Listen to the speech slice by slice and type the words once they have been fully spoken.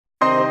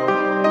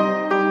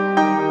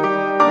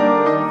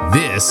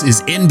This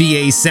is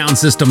NBA Sound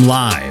System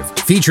Live,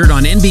 featured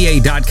on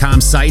NBA.com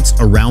sites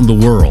around the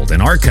world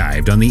and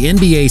archived on the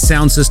NBA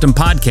Sound System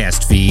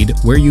podcast feed,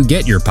 where you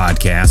get your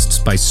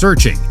podcasts by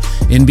searching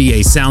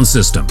NBA Sound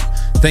System.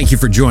 Thank you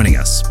for joining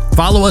us.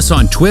 Follow us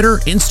on Twitter,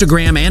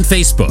 Instagram, and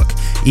Facebook,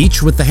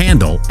 each with the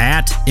handle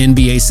at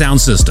NBA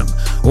Sound System,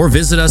 or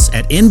visit us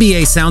at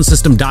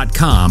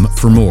NBASoundSystem.com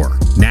for more.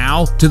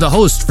 Now, to the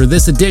host for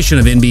this edition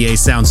of NBA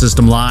Sound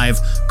System Live,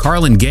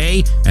 Carlin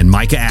Gay and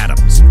Micah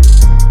Adams.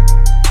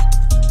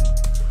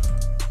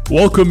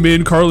 Welcome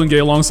in, Carlin Gay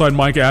alongside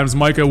Micah Adams.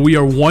 Micah, we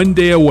are 1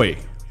 day away.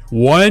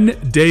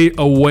 1 day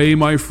away,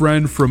 my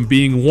friend, from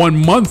being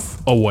 1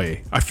 month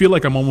away. I feel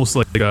like I'm almost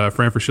like Fran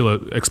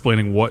Fraschilla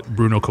explaining what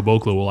Bruno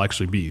Caboclo will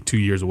actually be 2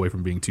 years away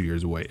from being 2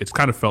 years away. It's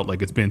kind of felt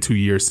like it's been 2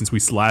 years since we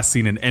last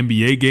seen an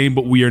NBA game,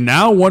 but we are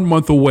now 1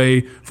 month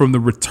away from the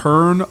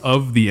return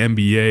of the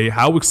NBA.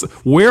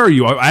 Where are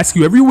you? I ask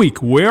you every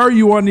week, where are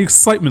you on the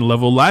excitement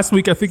level? Last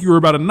week, I think you were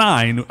about a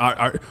 9.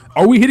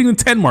 Are we hitting the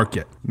 10 mark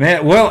yet?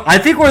 Man, well, I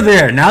think we're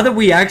there. Now that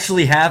we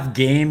actually have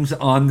games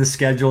on the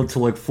schedule to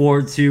look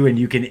forward to, and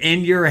you can,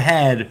 in your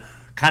head,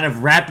 kind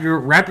of wrap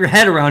your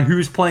head around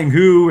who's playing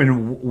who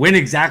and when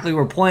exactly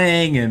we're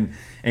playing,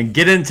 and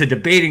get into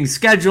debating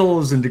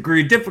schedules and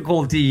degree of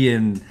difficulty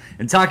and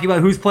talking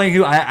about who's playing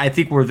who. I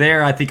think we're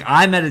there. I think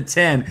I'm at a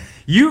 10.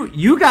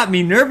 You got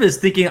me nervous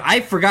thinking I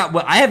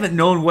haven't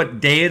known what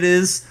day it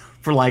is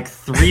for like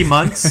 3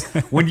 months.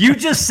 When you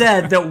just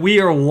said that we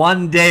are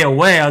 1 day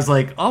away, I was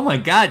like, oh my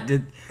God,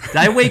 did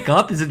I wake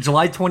up? Is it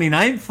July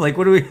 29th? Like,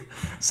 what do we?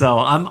 So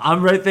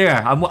I'm right there.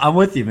 I'm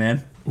with you,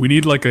 man. We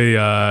need like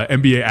a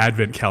NBA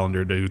advent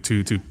calendar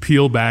to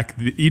peel back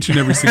each and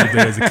every single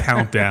day as a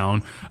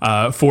countdown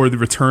for the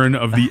return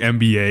of the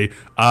NBA.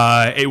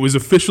 It was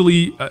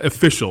officially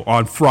official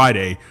on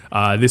Friday.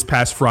 This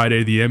past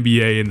Friday, the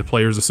NBA and the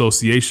Players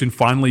Association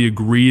finally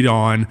agreed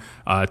on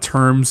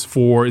terms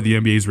for the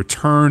NBA's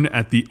return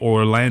at the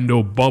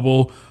Orlando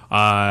bubble.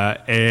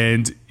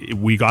 And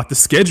we got the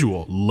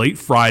schedule late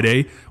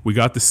Friday. We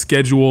got the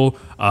schedule,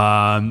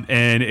 and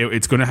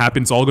it's going to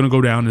happen. It's all going to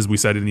go down, as we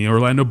said, in the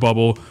Orlando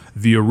bubble,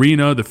 the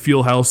arena, the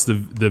field house,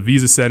 the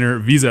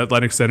Visa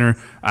Athletic Center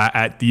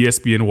at the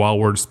ESPN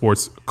Wildwood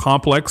Sports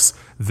Complex.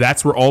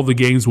 That's where all the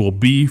games will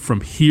be from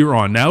here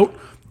on out.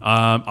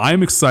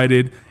 I'm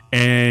excited,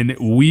 and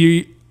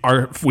we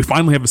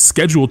finally have a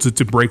schedule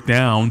to break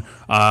down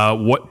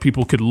what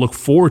people could look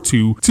forward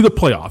to the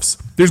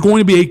playoffs. There's going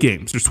to be 8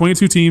 games. There's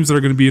 22 teams that are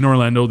going to be in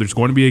Orlando. There's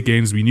going to be 8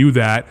 games. We knew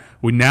that.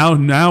 We now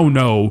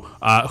know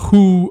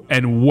who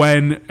and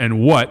when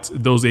and what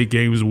those 8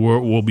 games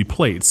will be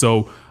played.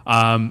 So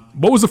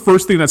what was the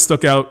first thing that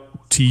stuck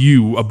out to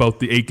you about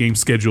the 8-game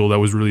schedule that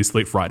was released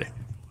late Friday?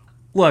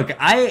 Look,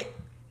 I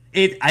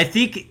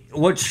think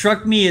what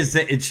struck me is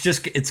that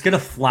it's gonna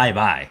fly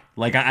by.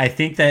 Like, I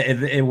think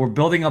that we're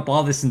building up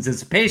all this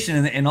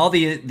anticipation, and all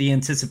the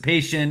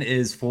anticipation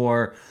is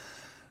for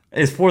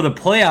the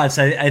playoffs.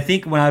 I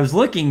think when I was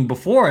looking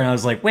before, and I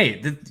was like,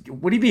 wait,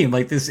 what do you mean?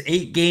 Like, this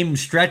 8-game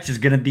stretch is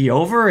gonna be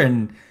over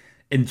in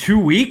 2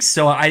 weeks?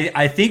 So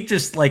I think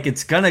just like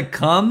it's gonna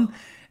come,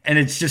 and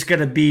it's just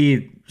gonna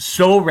be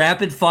so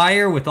rapid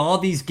fire with all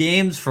these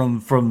games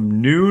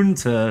from noon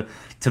to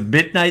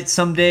midnight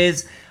some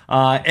days.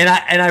 And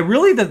I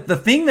really, the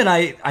thing that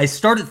I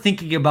started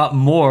thinking about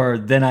more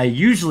than I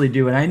usually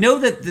do, and I know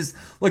that this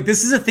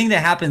is a thing that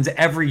happens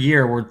every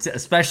year, where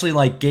especially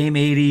like game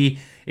 80,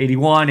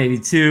 81,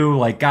 82,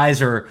 like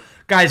guys are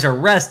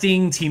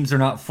resting, teams are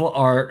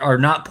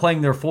not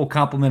playing their full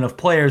complement of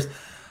players.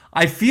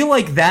 I feel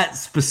like that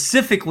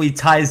specifically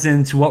ties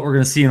into what we're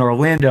going to see in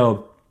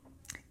Orlando,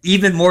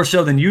 even more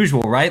so than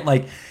usual, right?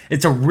 Like,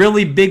 it's a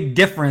really big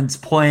difference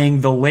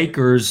playing the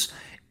Lakers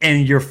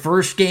in your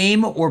first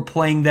game or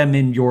playing them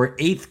in your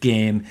 8th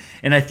game.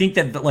 And I think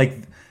that, like,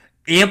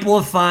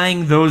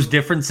 amplifying those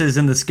differences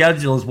in the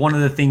schedule is one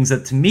of the things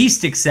that to me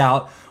sticks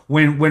out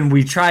when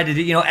we try to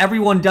do,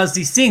 everyone does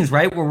these things,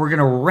 right? Where we're going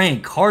to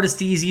rank hardest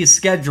to easiest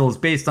schedules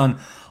based on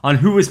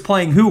who is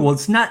playing who. Well,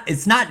 it's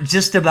not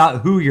just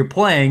about who you're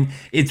playing,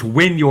 it's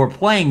when you're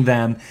playing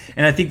them.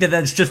 And I think that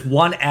that's just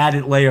one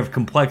added layer of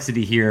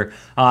complexity here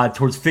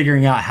towards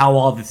figuring out how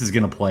all this is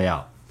going to play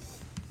out.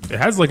 It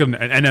has like an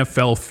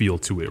NFL feel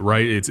to it,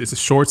 right? It's a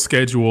short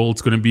schedule.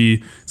 It's going to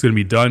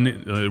be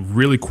done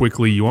really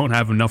quickly. You won't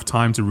have enough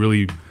time to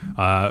really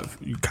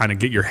kind of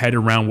get your head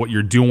around what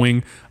you're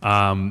doing,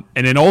 and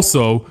then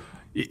also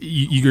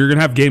you're going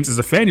to have games as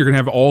a fan. You're going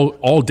to have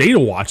all day to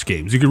watch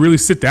games. You can really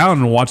sit down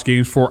and watch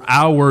games for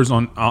hours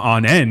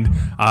on end.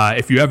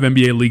 If you have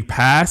NBA League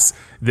Pass,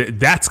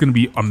 that's going to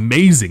be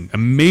amazing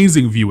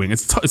viewing.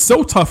 It's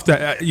so tough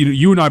to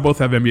you and I both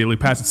have NBA League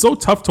Pass. It's so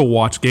tough to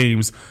watch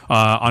games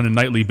on a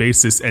nightly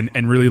basis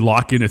and really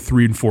lock in at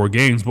 3 and 4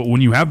 games. But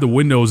when you have the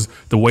windows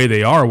the way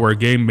they are, where a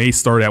game may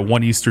start at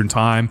 1 Eastern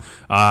time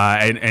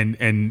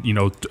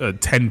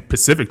and 10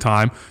 Pacific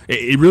time,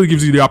 it really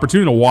gives you the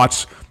opportunity to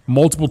watch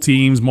multiple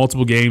teams,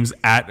 multiple games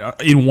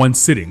in one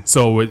sitting.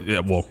 So,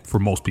 for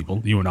most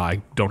people, you and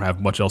I don't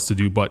have much else to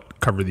do but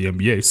cover the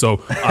NBA. So,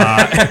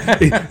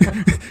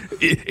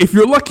 if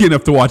you're lucky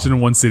enough to watch it in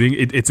one sitting,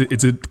 it's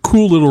a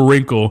cool little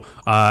wrinkle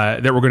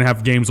that we're going to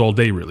have games all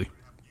day. Really,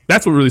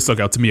 that's what really stuck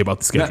out to me about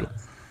the schedule.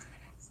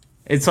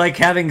 It's like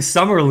having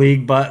summer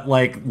league, but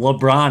like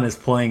LeBron is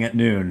playing at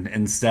noon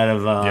instead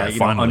of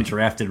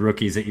undrafted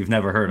rookies that you've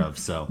never heard of.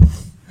 So.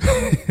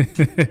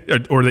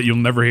 Or that you'll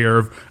never hear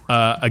of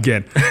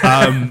again.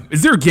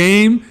 Is there a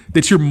game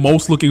that you're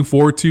most looking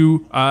forward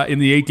to in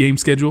the 8-game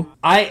schedule?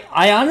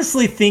 I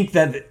honestly think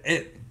that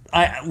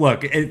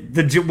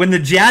when the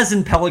Jazz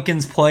and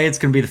Pelicans play, it's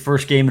going to be the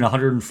first game in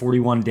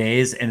 141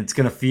 days, and it's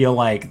going to feel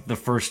like the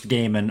first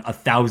game in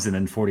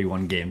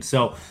 1,041 games.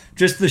 So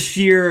just the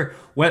sheer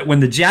when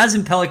the Jazz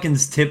and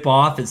Pelicans tip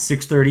off at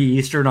 6:30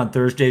 Eastern on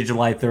Thursday,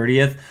 July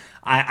 30th.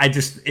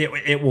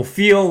 It will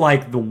feel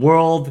like the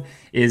world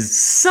is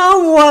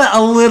somewhat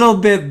a little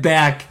bit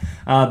back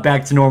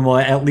to normal,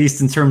 at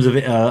least in terms of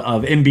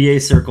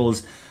NBA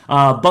circles.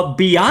 But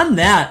beyond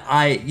that,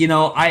 I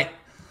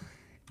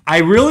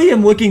really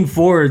am looking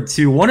forward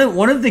to one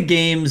of the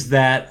games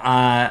that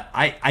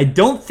I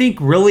don't think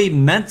really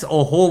meant a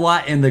whole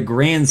lot in the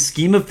grand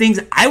scheme of things.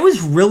 I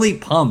was really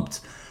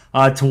pumped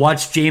to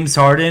watch James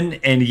Harden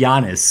and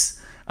Giannis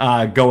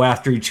go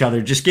after each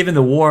other, just given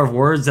the war of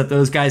words that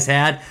those guys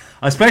had,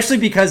 especially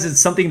because it's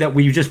something that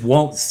we just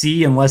won't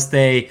see unless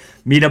they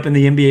meet up in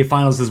the NBA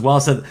Finals as well.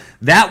 So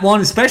that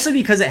one, especially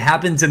because it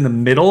happens in the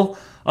middle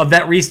of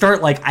that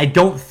restart, like I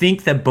don't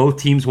think that both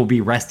teams will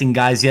be resting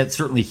guys yet.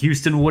 Certainly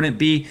Houston wouldn't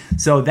be.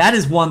 So that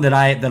is one that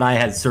I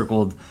had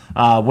circled.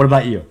 What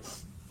about you?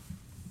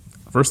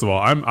 First of all,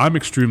 I'm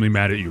extremely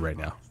mad at you right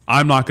now.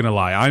 I'm not going to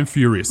lie. I'm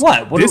furious.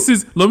 What this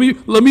is let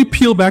me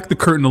peel back the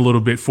curtain a little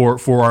bit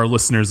for our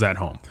listeners at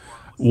home.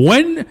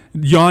 When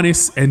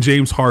Giannis and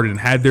James Harden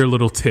had their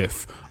little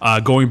tiff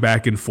going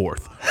back and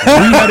forth, we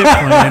had a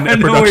plan, a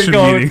production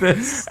meeting.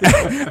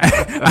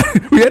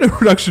 We had a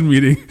production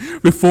meeting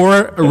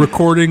before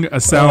recording a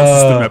sound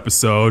system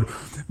episode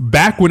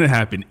back when it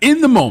happened,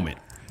 in the moment.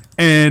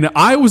 And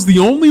I was the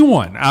only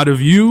one out of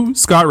you,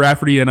 Scott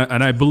Rafferty, and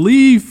I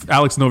believe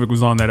Alex Novick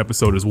was on that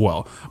episode as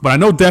well. But I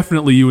know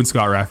definitely you and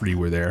Scott Rafferty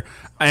were there.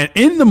 And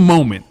in the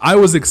moment, I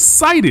was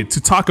excited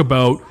to talk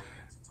about,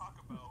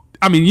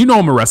 I mean, you know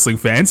I'm a wrestling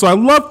fan, so I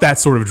love that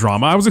sort of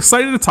drama. I was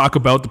excited to talk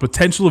about the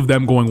potential of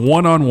them going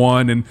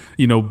one-on-one and,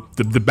 you know,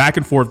 the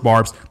back-and-forth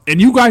barbs.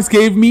 And you guys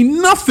gave me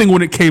nothing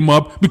when it came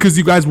up because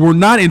you guys were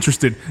not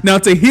interested. Now,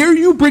 to hear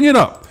you bring it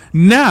up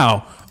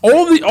now,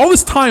 all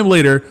this time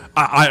later,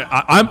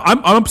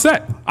 I'm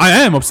upset. I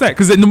am upset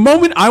because in the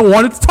moment I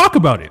wanted to talk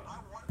about it.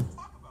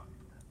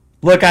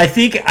 Look, I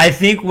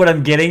think what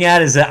I'm getting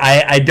at is that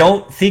I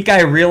don't think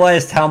I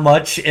realized how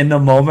much in the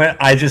moment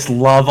I just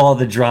love all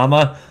the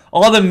drama,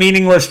 all the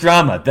meaningless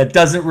drama that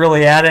doesn't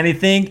really add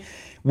anything.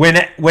 When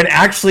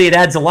actually it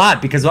adds a lot,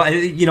 because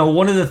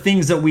one of the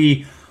things that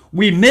we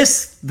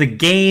miss the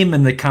game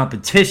and the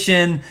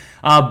competition,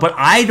 but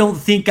I don't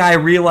think I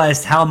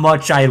realized how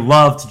much I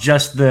loved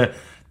just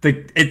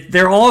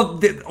they're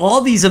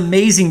all these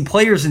amazing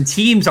players and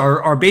teams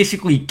are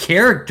basically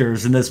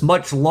characters in this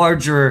much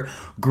larger,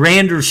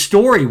 grander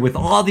story with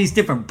all these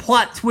different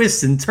plot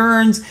twists and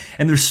turns,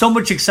 and there's so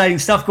much exciting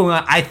stuff going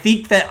on. I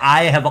think that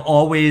I have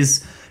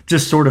always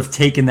just sort of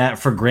taken that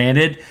for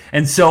granted,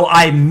 and so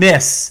I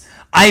miss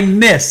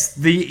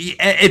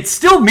it's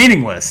still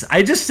meaningless.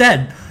 I just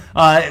said,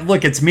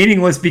 look, it's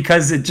meaningless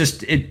because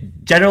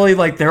it generally,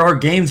 like, there are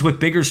games with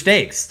bigger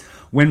stakes.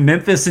 When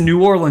Memphis and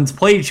New Orleans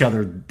play each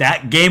other,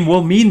 that game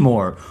will mean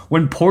more.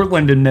 When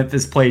Portland and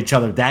Memphis play each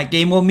other, that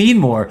game will mean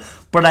more.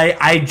 But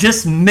I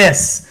just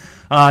miss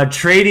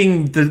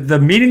trading the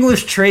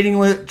meaningless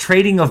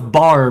trading of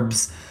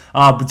barbs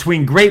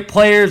between great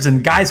players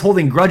and guys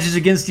holding grudges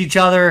against each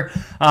other.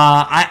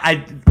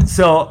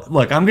 So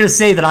look, I'm going to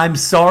say that I'm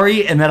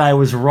sorry and that I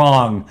was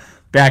wrong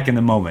back in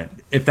the moment,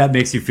 if that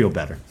makes you feel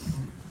better.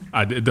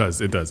 It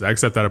does. I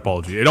accept that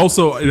apology. It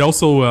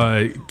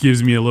also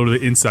gives me a little bit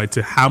of insight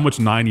to how much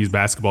 90s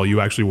basketball you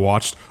actually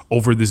watched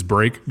over this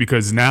break,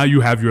 because now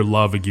you have your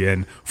love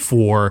again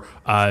for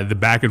the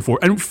back and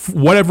forth and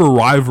whatever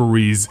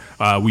rivalries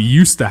we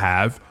used to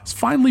have. It's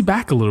finally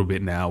back a little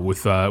bit now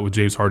with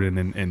James Harden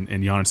and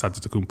Giannis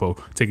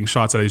Antetokounmpo taking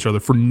shots at each other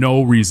for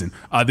no reason.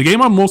 The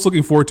game I'm most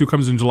looking forward to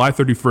comes in July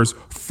 31st,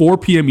 4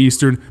 p.m.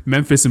 Eastern,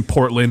 Memphis and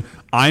Portland.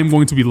 I'm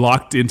going to be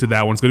locked into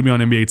that one. It's going to be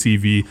on NBA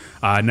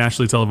TV,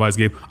 nationally televised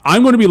game.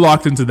 I'm going to be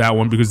locked into that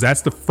one because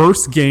that's the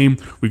first game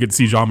we get to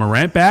see Ja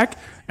Morant back.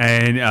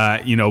 And,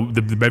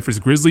 the Memphis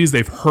Grizzlies,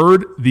 they've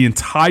heard the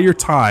entire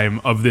time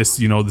of this,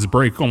 this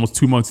break, almost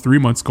 2 months, 3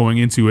 months going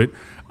into it,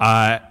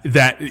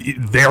 that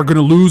they're going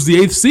to lose the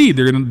 8th seed.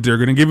 They're going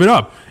to give it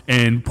up.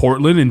 And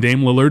Portland and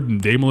Dame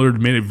Lillard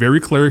made it very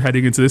clear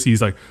heading into this.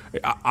 He's like,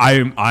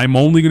 I'm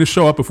only going to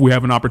show up if we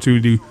have an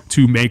opportunity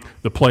to make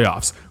the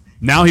playoffs.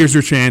 Now here's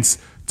your chance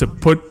to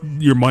put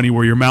your money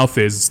where your mouth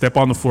is, step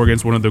on the floor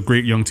against one of the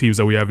great young teams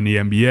that we have in the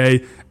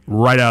NBA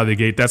right out of the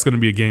gate. That's going to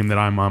be a game that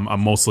I'm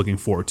most looking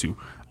forward to.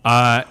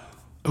 I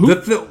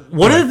want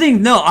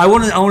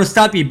to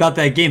stop you about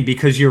that game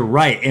because you're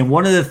right. And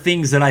one of the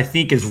things that I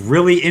think is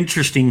really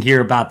interesting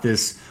here about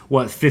this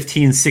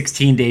 15,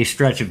 16-day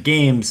stretch of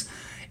games,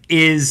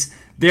 is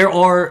there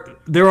are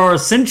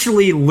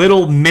essentially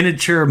little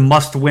miniature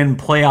must-win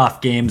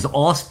playoff games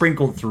all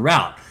sprinkled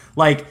throughout.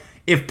 Like,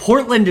 if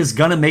Portland is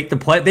going to make the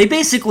play, they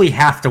basically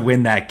have to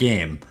win that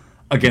game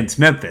against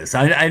Memphis.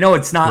 I know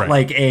it's not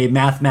like a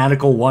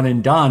mathematical one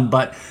and done,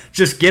 but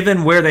just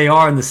given where they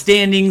are in the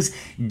standings,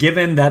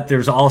 given that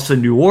there's also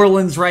New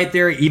Orleans right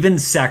there, even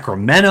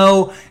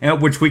Sacramento,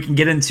 which we can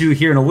get into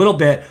here in a little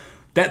bit,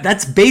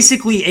 that's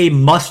basically a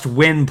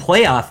must-win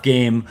playoff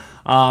game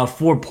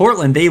for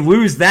Portland. They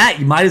lose that,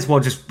 you might as well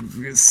just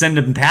send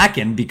them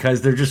packing,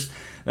 because they're just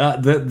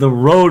the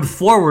road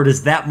forward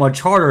is that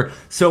much harder.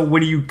 So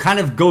when you kind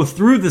of go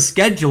through the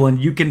schedule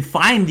and you can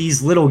find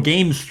these little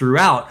games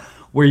throughout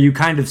where you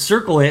kind of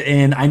circle it,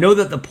 and I know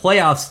that the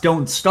playoffs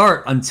don't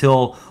start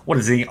until,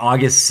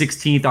 August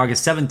 16th,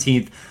 August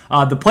 17th.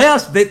 The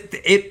playoffs,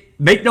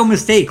 make no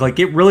mistake, like,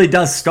 it really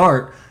does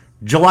start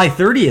July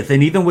 30th,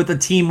 and even with a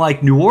team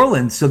like New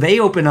Orleans. So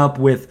they open up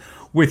with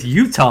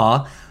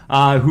Utah,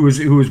 who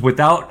is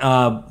without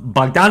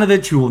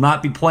Bogdanovich, who will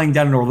not be playing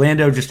down in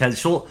Orlando, just had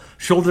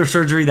shoulder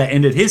surgery that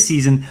ended his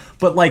season.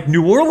 But like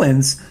New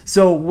Orleans,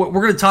 so we're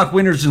going to talk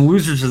winners and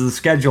losers of the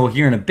schedule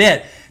here in a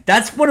bit.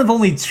 That's one of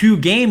only 2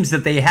 games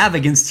that they have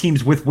against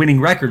teams with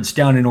winning records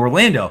down in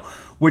Orlando,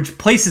 which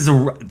places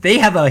they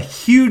have a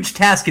huge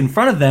task in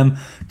front of them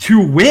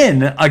to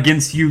win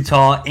against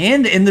Utah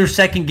and in their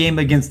second game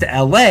against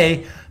LA,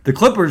 the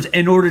Clippers,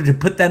 in order to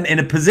put them in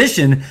a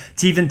position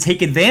to even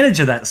take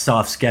advantage of that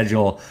soft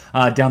schedule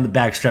down the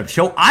backstretch.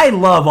 So I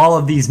love all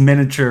of these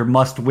miniature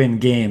must-win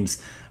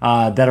games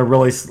that are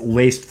really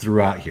laced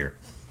throughout here.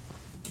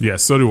 Yeah,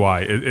 so do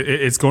I.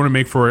 It's going to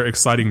make for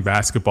exciting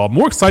basketball.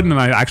 More exciting than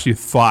I actually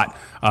thought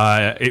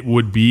it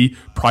would be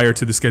prior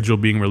to the schedule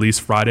being released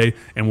Friday.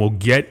 And we'll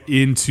get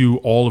into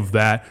all of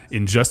that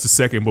in just a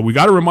second. But we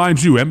got to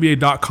remind you,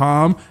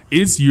 NBA.com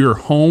is your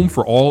home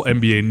for all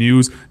NBA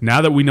news. Now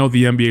that we know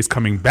the NBA is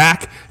coming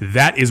back,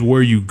 that is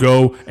where you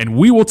go. And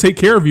we will take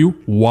care of you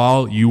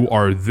while you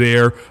are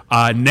there.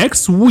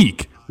 Next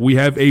week, we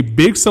have a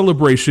big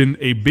celebration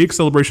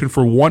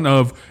for one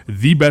of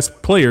the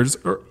best players,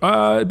 or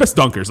best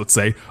dunkers, let's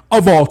say,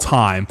 of all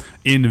time,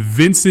 in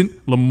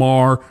Vincent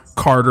Lamar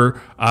Carter.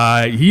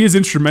 He is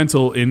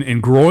instrumental in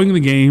growing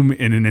the game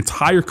in an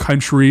entire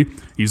country.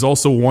 He's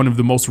also one of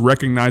the most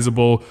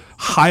recognizable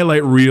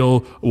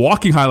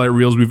walking highlight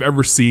reels we've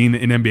ever seen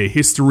in NBA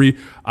history.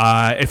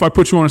 If I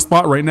put you on a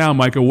spot right now,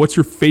 Micah, what's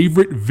your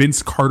favorite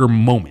Vince Carter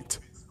moment?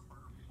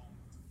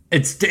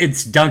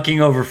 It's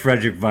dunking over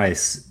Frederick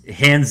Weiss,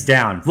 hands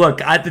down. Look,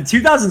 the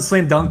 2000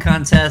 Slam Dunk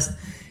Contest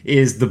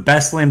is the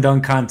best slam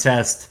dunk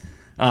contest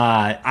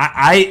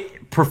I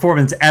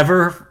performance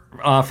ever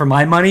for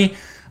my money.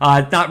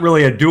 Not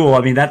really a duel.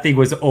 I mean, that thing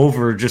was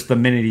over just the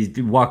minute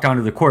he walked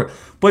onto the court.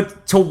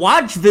 But to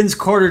watch Vince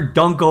Carter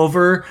dunk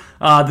over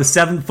the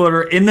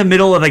 7-footer in the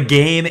middle of a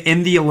game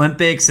in the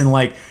Olympics, and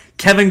like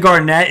Kevin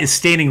Garnett is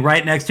standing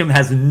right next to him,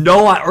 has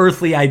no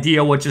earthly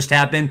idea what just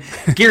happened.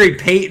 Gary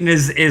Payton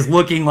is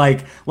looking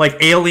like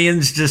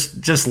aliens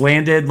just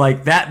landed.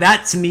 Like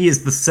that to me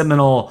is the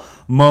seminal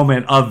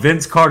moment of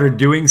Vince Carter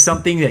doing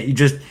something that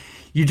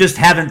you just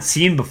haven't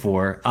seen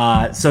before.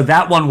 So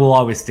that one will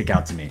always stick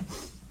out to me.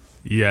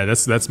 Yeah,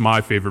 that's my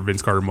favorite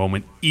Vince Carter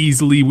moment.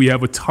 Easily, we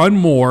have a ton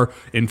more.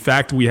 In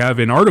fact, we have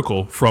an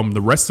article from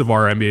the rest of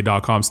our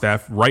NBA.com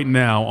staff right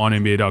now on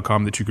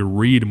NBA.com that you could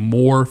read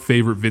more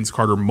favorite Vince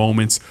Carter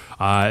moments.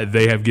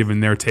 They have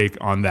given their take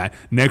on that.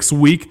 Next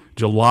week,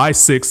 July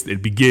 6th,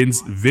 it begins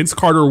Vince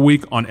Carter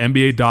Week on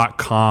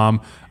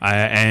NBA.com,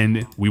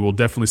 and we will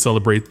definitely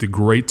celebrate the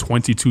great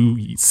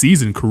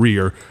 22-season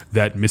career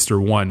that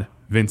Mr. 1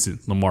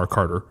 Vincent Lamar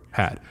Carter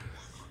had.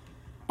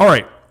 All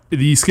right.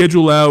 The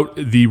schedule out,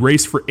 the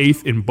race for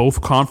 8th in both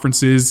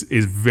conferences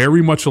is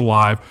very much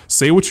alive.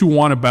 Say what you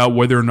want about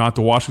whether or not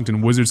the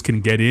Washington Wizards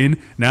can get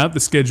in. Now that the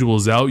schedule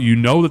is out, you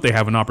know that they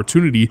have an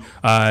opportunity,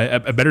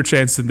 a better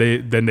chance than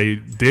they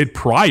did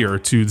prior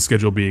to the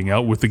schedule being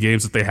out with the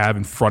games that they have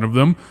in front of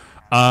them.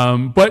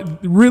 But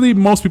really,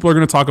 most people are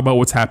going to talk about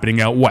what's happening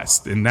out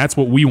west, and that's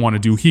what we want to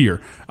do here.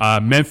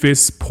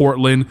 Memphis,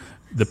 Portland,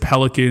 the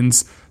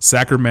Pelicans,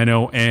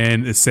 Sacramento,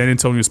 and the San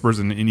Antonio Spurs,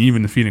 and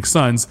even the Phoenix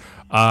Suns,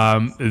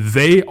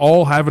 they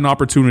all have an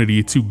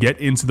opportunity to get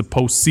into the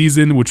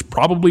postseason, which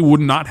probably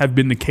would not have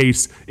been the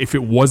case if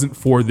it wasn't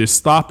for this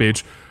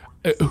stoppage.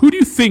 Who do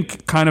you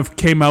think kind of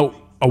came out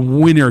a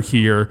winner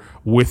here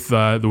with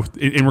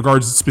in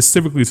regards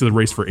specifically to the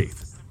race for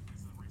 8th?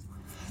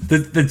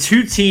 The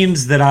 2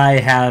 teams that I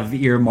have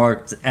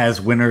earmarked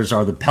as winners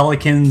are the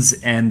Pelicans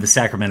and the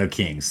Sacramento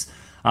Kings.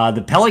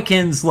 The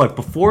Pelicans, look,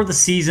 before the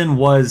season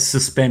was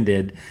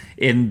suspended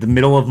in the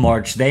middle of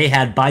March, they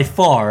had by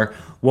far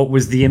what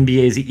was the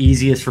NBA's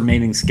easiest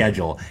remaining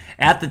schedule.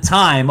 At the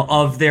time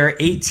of their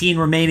 18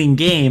 remaining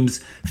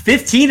games,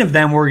 15 of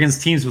them were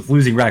against teams with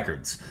losing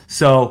records.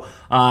 So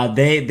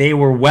they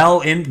were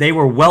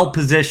well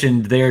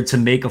positioned there to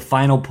make a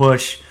final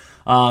push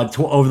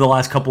over the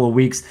last couple of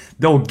weeks.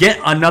 They'll get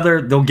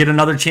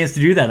another chance to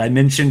do that. I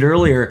mentioned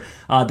earlier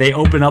they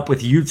open up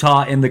with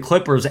Utah and the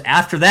Clippers.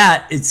 After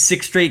that, it's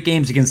 6 straight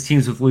games against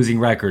teams with losing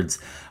records.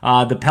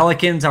 The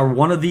Pelicans are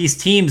one of these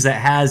teams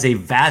that has a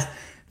vast.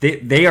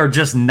 They are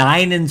just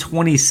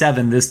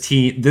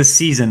 9-27 this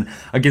season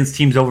against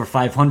teams over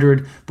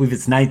 500. I believe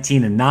it's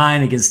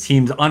 19-9 against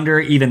teams under.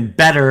 Even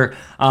better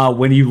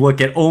when you look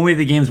at only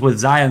the games with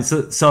Zion.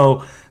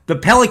 So the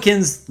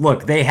Pelicans,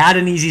 look, they had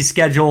an easy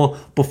schedule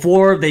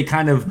before. They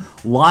kind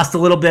of lost a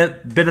little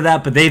bit of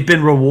that, but they've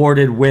been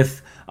rewarded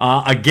with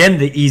again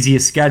the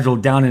easiest schedule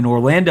down in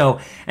Orlando.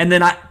 And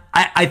then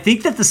I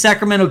think that the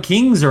Sacramento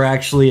Kings are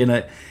actually in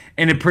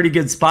a pretty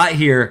good spot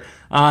here.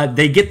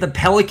 They get the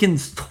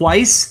Pelicans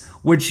twice,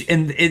 which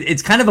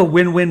it's kind of a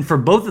win-win for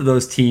both of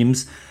those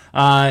teams.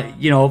 For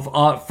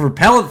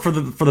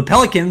the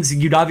Pelicans,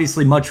 you'd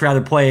obviously much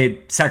rather play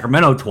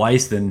Sacramento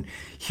twice than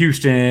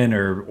Houston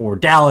or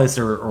Dallas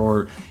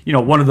or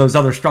one of those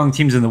other strong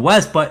teams in the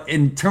West. But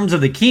in terms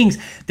of the Kings,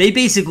 they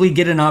basically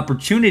get an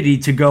opportunity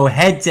to go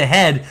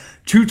head-to-head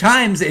 2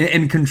 times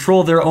and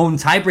control their own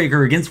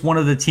tiebreaker against one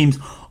of the teams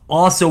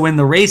also in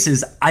the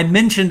races. I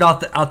mentioned out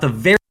the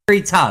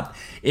very top,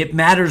 it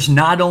matters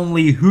not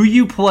only who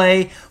you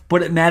play,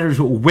 but it matters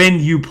when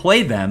you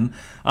play them.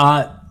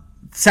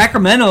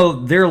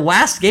 Sacramento, their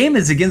last game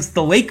is against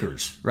the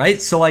Lakers, right?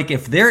 So like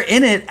if they're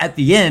in it at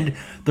the end,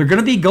 they're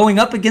going to be going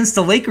up against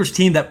the Lakers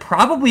team that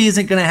probably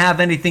isn't going to have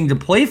anything to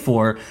play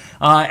for.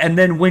 And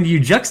then when you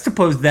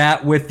juxtapose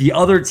that with the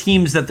other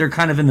teams that they're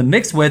kind of in the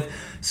mix with,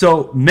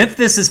 so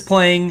Memphis is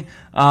playing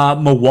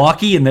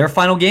Milwaukee in their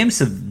final game,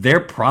 so they're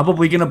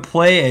probably going to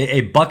play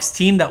a Bucks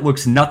team that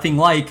looks nothing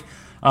like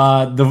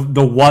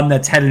the one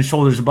that's head and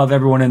shoulders above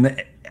everyone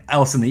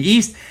else in the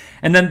East.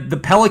 And then the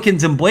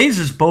Pelicans and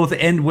Blazers both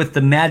end with the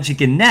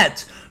Magic and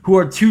Nets, who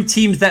are 2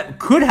 teams that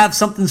could have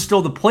something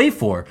still to play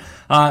for.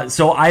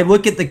 So I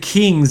look at the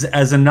Kings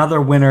as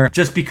another winner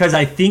just because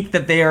I think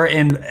that they are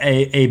in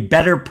a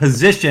better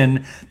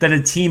position than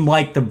a team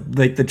like the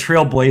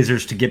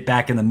Trailblazers to get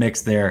back in the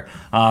mix there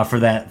for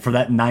that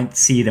 9th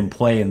seed and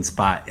play-in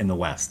spot in the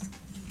West.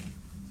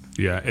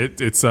 Yeah,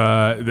 it's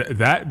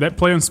that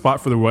play-in spot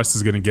for the West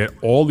is going to get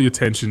all the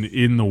attention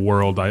in the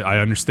world. I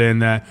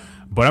understand that.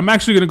 But I'm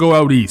actually going to go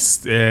out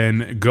east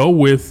and go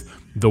with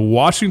the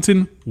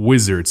Washington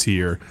Wizards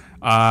here.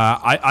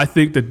 I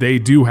think that they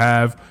do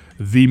have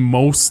the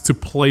most to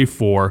play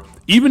for,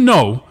 even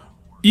though,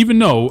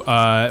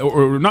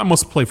 or not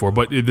most to play for,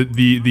 but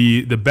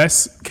the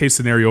best case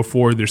scenario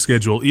for their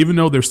schedule, even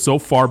though they're so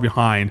far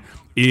behind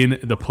in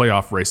the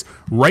playoff race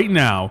right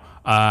now.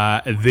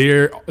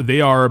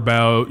 They are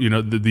about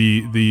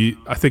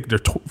I think they're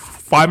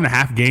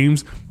 5.5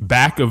 games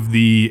back of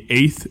the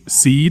 8th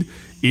seed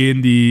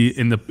in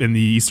the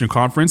Eastern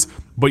Conference.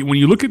 But when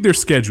you look at their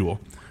schedule,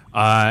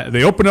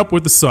 they open up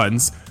with the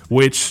Suns,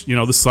 which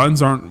the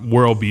Suns aren't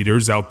world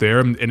beaters out there,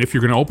 and if you're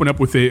going to open up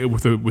with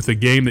a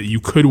game that you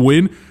could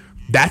win,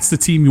 that's the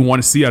team you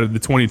want to see out of the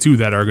 22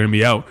 that are going to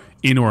be out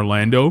in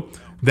Orlando.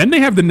 Then they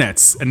have the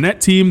Nets, a net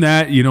team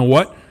that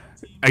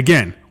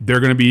again, they're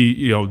going to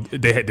be,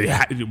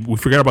 we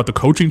forgot about the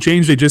coaching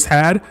change they just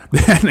had. They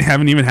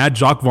haven't even had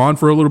Jacques Vaughn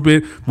for a little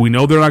bit. We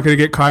know they're not going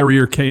to get Kyrie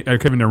or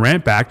Kevin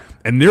Durant back,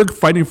 and they're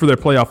fighting for their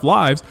playoff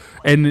lives.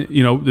 And,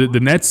 the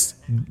Nets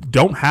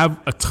don't have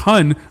a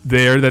ton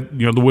there that,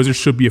 the Wizards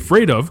should be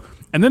afraid of.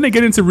 And then they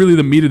get into really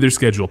the meat of their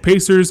schedule.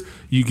 Pacers,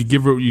 you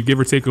give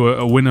or take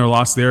a win or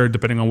loss there,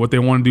 depending on what they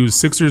want to do.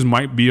 Sixers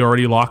might be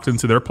already locked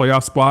into their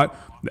playoff spot.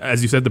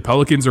 As you said, the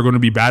Pelicans are going to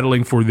be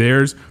battling for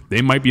theirs.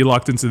 They might be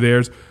locked into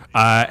theirs.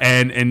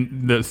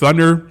 And the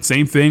Thunder,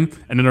 same thing.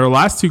 And then our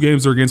last 2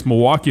 games are against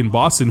Milwaukee and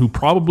Boston, who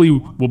probably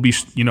will be,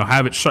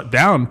 have it shut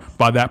down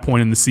by that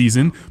point in the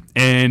season.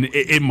 And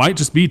it might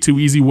just be 2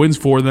 easy wins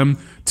for them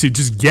to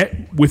just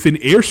get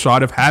within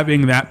earshot of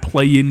having that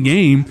play-in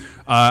game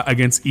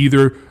against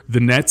either the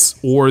Nets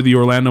or the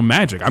Orlando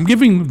Magic. I'm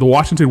giving the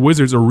Washington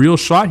Wizards a real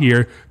shot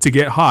here to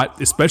get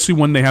hot, especially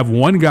when they have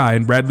one guy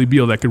in Bradley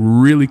Beal that could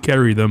really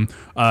carry them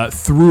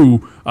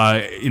through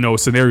a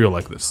scenario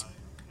like this.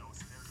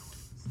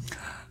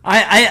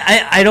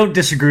 I don't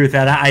disagree with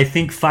that. I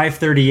think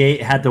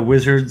 538 had the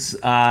Wizards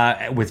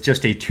with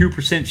just a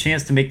 2%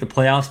 chance to make the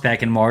playoffs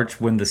back in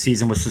March when the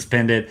season was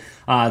suspended.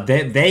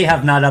 They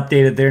have not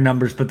updated their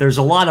numbers, but there's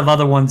a lot of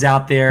other ones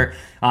out there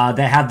that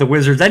have the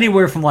Wizards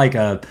anywhere from like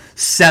a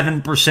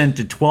 7%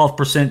 to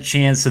 12%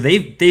 chance. So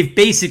they've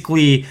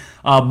basically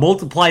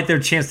multiplied their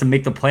chance to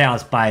make the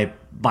playoffs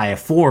by a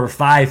 4 or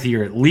 5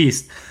 here at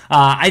least.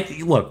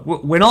 Look,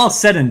 when all's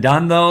said and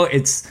done, though,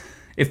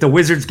 if the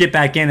Wizards get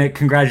back in it,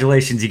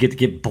 congratulations, you get to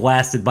get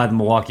blasted by the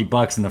Milwaukee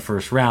Bucks in the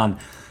first round.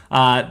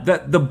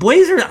 The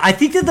Blazers, I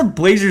think that the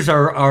Blazers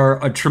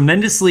are a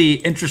tremendously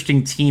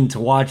interesting team to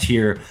watch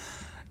here.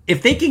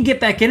 If they can get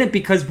back in it,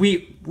 because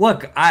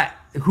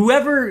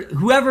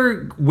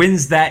whoever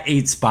wins that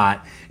 8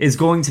 spot is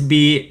going to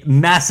be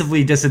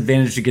massively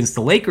disadvantaged against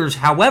the Lakers.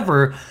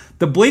 However,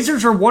 the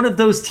Blazers are one of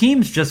those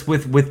teams just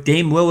with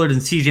Dame Lillard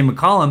and CJ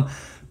McCollum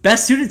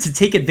best suited to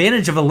take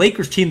advantage of a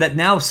Lakers team that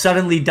now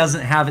suddenly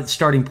doesn't have its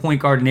starting point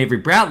guard in Avery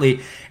Bradley.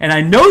 And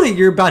I know that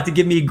you're about to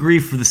give me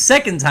grief for the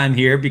second time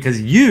here,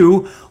 because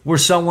you were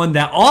someone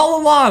that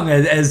all along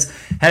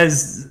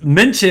has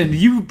mentioned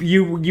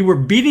you were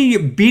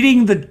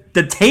beating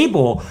the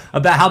table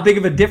about how big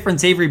of a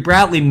difference Avery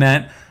Bradley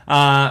meant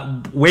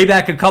way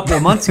back a couple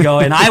of months ago.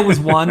 And I was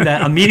one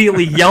that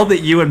immediately yelled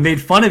at you and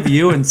made fun of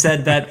you and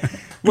said that,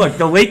 look,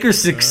 the Lakers'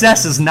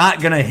 success is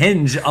not going to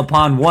hinge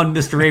upon one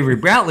Mr. Avery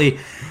Bradley.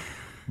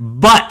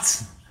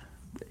 But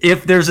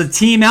if there's a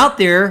team out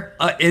there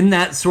in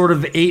that sort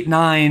of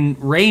 8-9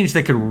 range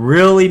that could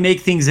really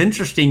make things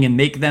interesting and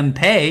make them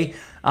pay,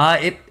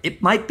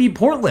 it might be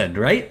Portland,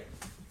 right?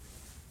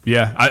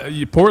 Yeah,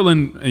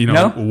 Portland,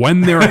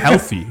 when they're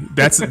healthy,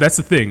 that's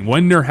the thing.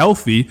 When they're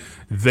healthy,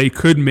 they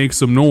could make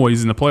some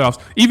noise in the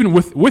playoffs. Even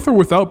with or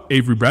without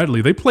Avery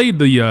Bradley, they played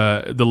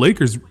the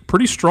Lakers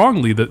pretty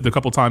strongly the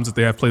couple times that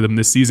they have played them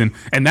this season,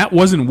 and that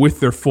wasn't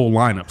with their full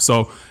lineup.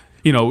 So,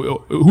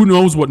 who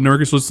knows what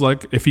Nurkic looks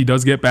like if he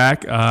does get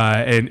back,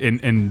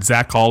 and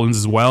Zach Collins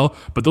as well.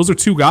 But those are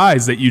two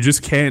guys that you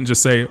just can't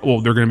just say,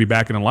 oh, they're going to be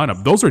back in the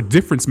lineup. Those are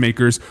difference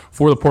makers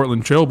for the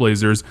Portland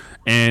Trailblazers,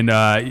 and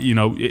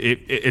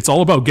it's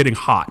all about getting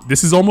hot.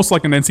 This is almost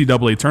like an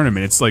NCAA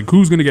tournament. It's like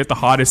who's going to get the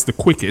hottest, the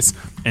quickest,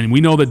 and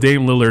we know that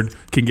Dame Lillard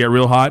can get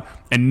real hot.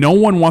 And no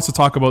one wants to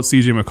talk about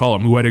CJ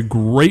McCollum, who had a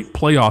great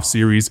playoff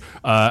series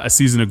a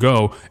season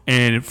ago.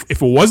 And if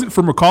it wasn't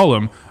for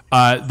McCollum,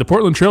 the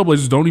Portland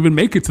Trailblazers don't even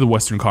make it to the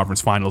Western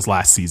Conference Finals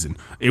last season.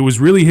 It was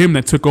really him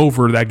that took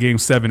over that Game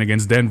 7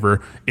 against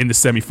Denver in the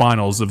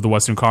semifinals of the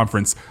Western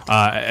Conference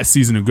a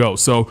season ago.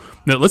 So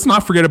let's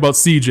not forget about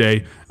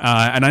CJ.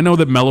 And I know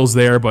that Melo's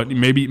there, but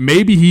maybe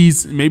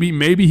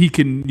he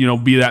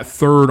can be that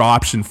third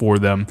option for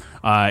them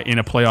in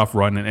a playoff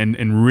run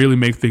and really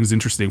make things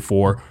interesting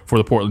for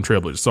the Portland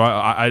Trailblazers. So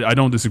I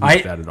don't disagree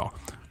with that at all.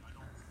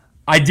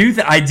 I do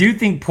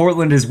think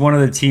Portland is one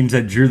of the teams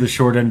that drew the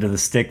short end of the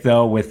stick,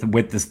 though, with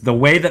the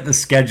way that the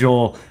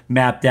schedule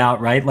mapped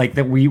out, right? Like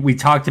that we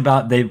talked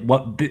about,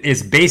 what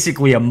is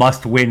basically a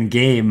must-win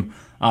game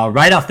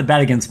right off the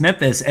bat against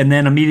Memphis, and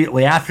then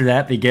immediately after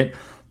that they get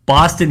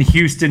Boston,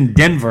 Houston,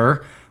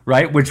 Denver,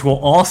 right, which will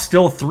all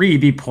still three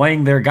be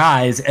playing their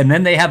guys, and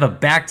then they have a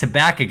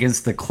back-to-back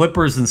against the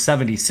Clippers and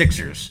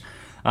 76ers,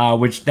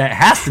 which that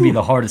has to be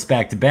the hardest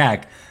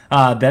back-to-back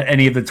that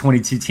any of the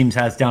 22 teams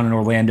has down in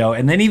Orlando.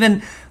 And then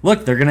even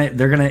look, they're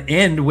gonna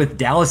end with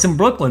Dallas and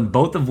Brooklyn,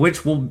 both of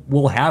which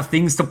will have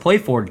things to play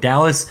for.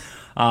 Dallas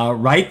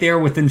right there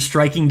within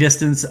striking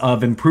distance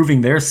of improving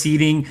their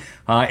seeding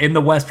in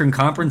the Western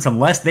Conference.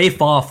 Unless they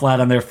fall flat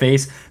on their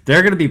face,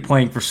 they're going to be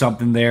playing for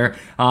something there.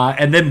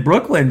 And then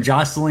Brooklyn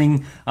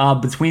jostling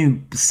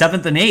between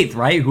 7th and 8th,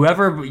 right?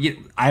 Whoever,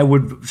 I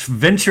would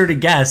venture to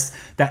guess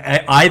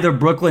that either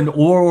Brooklyn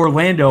or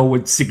Orlando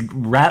would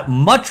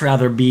much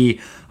rather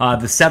be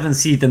the 7th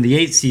seed than the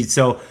 8th seed.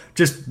 So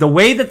just the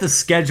way that the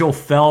schedule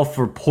fell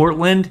for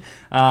Portland,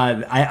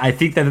 I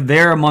think that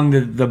they're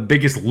among the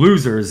biggest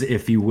losers,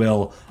 if you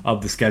will,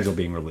 of the schedule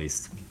being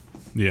released.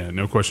 Yeah,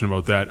 no question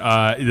about that.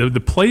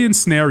 The play-in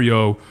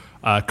scenario,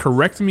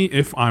 correct me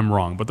if I'm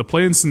wrong, but the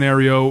play-in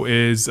scenario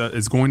is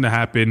going to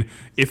happen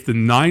if the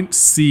 9th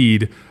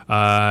seed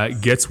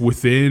gets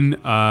within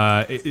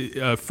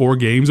 4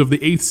 games of the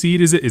 8th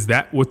seed. Is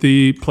that what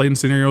the play-in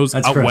scenario is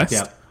out correct,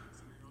 west?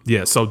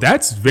 Yeah, so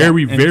that's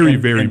very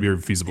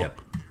feasible. Yeah.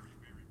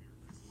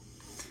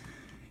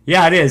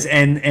 Yeah, it is.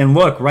 And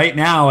look, right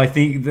now, I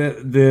think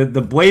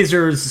the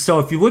Blazers, so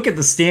if you look at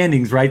the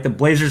standings, right, the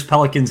Blazers,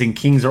 Pelicans, and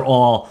Kings are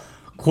all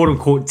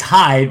quote-unquote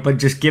tied, but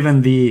just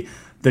given the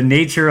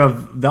nature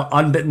of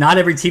not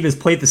every team has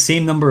played the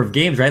same number of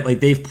games, right?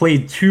 Like they've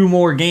played 2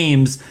 more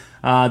games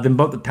than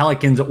both the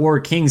Pelicans or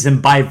Kings,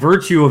 and by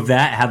virtue of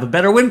that have a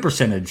better win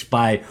percentage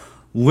by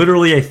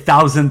literally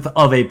 1,000th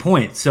of a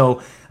point.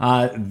 So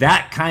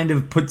that kind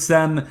of puts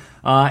them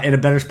in a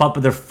better spot,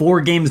 but they're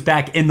 4 games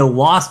back in the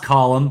loss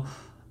column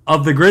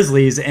of the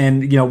Grizzlies.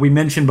 And we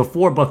mentioned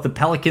before, but the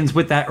Pelicans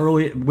with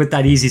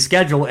that easy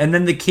schedule, and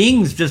then the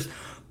Kings just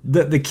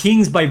the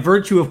Kings, by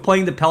virtue of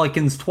playing the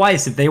Pelicans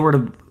twice, if they were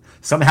to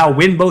somehow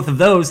win both of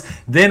those,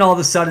 then all of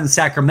a sudden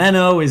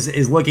Sacramento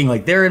is looking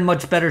like they're in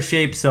much better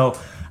shape. So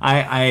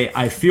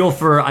I feel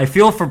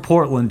for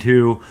Portland,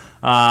 who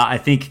I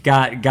think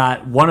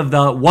got one of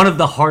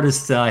the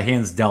hardest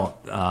hands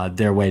dealt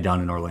their way down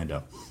in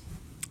Orlando.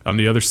 On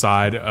the other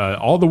side,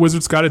 all the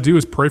Wizards got to do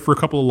is pray for a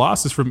couple of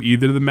losses from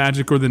either the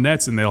Magic or the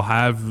Nets, and they'll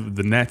have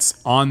the Nets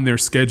on their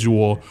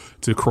schedule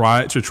to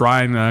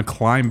try and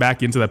climb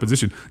back into that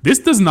position. This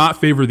does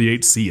not favor the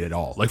 8th seed at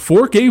all. Like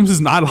 4 games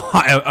is not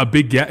a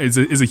big gap. Is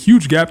a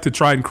huge gap to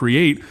try and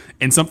create,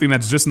 and something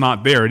that's just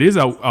not there. It is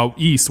out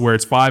east where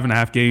it's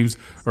 5.5 games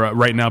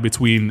right now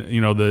between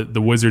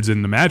the Wizards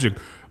and the Magic.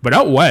 But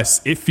out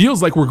west, it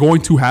feels like we're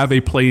going to have a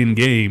play-in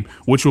game,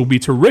 which will be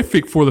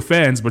terrific for the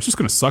fans, but it's just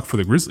going to suck for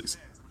the Grizzlies.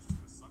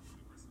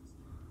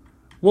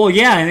 Well,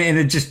 yeah, and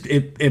it just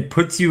it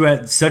puts you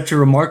at such a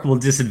remarkable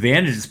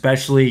disadvantage,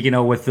 especially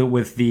with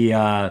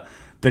the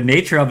the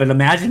nature of it.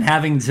 Imagine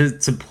having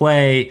to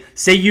play,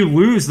 say you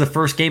lose the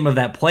first game of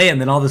that play,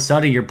 and then all of a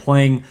sudden you're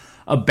playing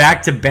a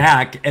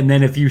back-to-back, and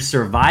then if you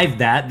survive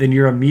that, then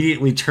you're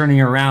immediately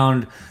turning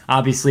around,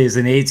 obviously, as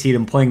an 8 seed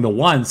and playing the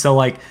 1. So,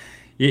 like,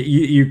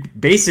 you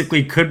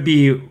basically could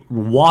be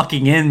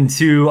walking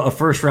into a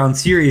first-round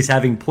series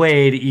having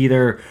played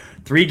either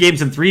 3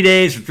 games in 3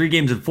 days or 3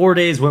 games in 4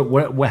 days,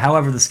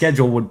 however the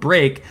schedule would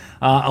break.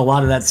 A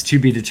lot of that's to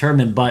be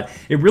determined, but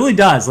it really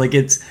does. Like,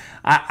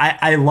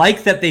 I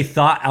like that they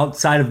thought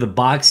outside of the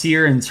box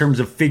here in terms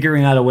of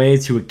figuring out a way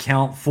to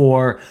account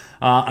for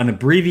an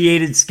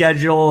abbreviated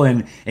schedule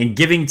and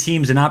giving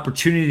teams an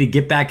opportunity to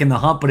get back in the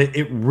hunt. But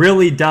it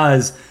really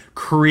does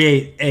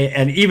create,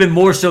 and even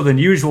more so than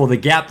usual, the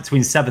gap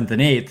between 7th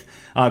and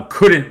 8th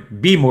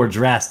couldn't be more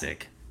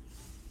drastic.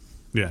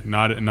 Yeah,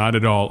 not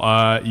at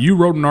all. You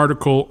wrote an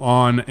article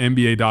on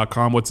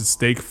NBA.com. What's at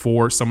stake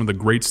for some of the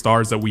great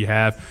stars that we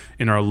have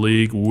in our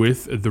league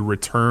with the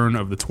return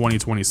of the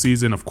 2020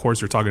 season? Of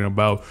course, you're talking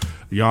about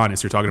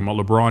Giannis. You're talking about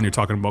LeBron. You're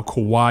talking about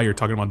Kawhi. You're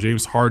talking about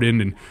James Harden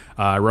and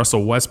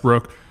Russell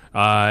Westbrook.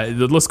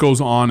 The list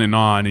goes on,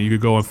 and you could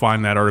go and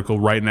find that article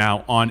right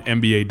now on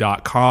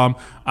NBA.com.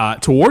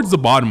 Towards the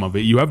bottom of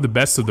it, you have the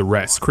best of the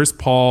rest. Chris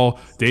Paul,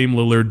 Dame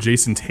Lillard,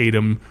 Jason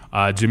Tatum,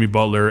 Jimmy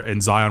Butler,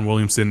 and Zion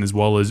Williamson, as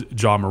well as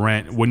Ja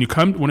Morant. When it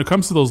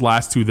comes to those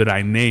last two that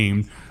I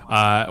named,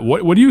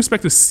 what do you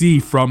expect to see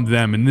from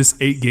them in this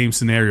 8-game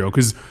scenario?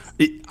 Because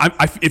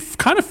it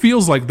kind of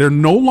feels like they're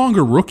no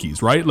longer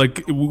rookies, right?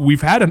 Like,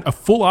 we've had a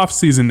full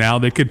offseason now.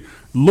 They could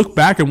look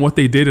back at what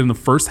they did in the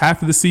first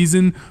half of the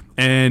season,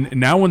 and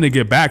now when they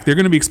get back, they're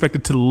going to be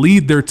expected to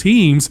lead their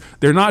teams.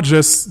 They're not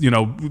just,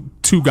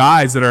 two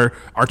guys that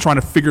are trying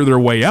to figure their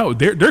way out.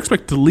 They're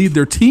expected to lead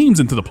their teams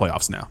into the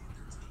playoffs now.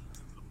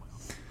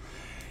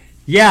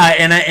 Yeah,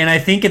 and I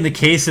think in the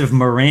case of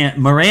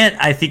Morant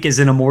I think is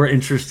in a more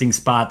interesting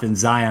spot than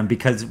Zion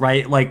because,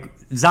 right, like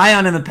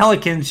Zion and the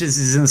Pelicans just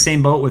is in the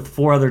same boat with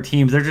 4 other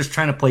teams. They're just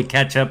trying to play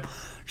catch up,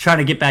 trying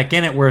to get back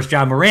in it, whereas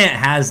Ja Morant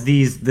has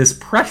this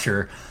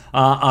pressure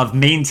of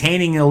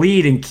maintaining a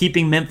lead and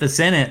keeping Memphis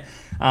in it.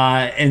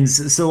 And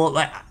so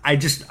I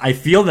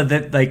feel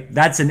that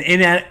that's an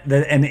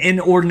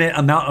inordinate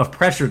amount of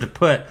pressure to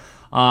put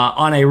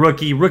on a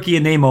rookie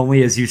in name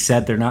only, as you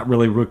said. They're not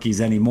really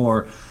rookies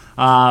anymore.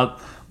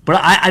 But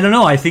I don't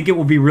know. I think it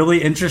will be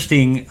really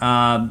interesting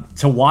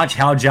to watch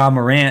how Ja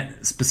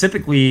Morant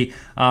specifically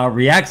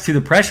reacts to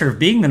the pressure of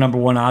being the number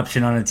 1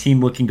 option on a team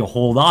looking to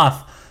hold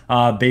off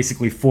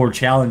basically 4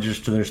 challengers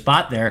to their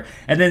spot there.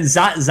 And then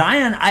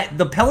Zion,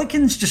 the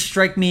Pelicans just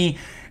strike me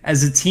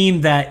as a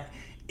team that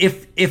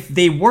if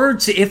they were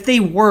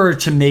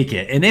to make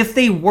it, and if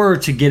they were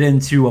to get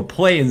into a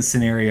play-in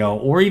scenario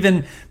or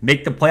even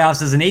make the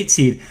playoffs as an 8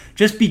 seed,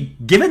 just be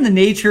given the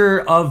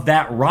nature of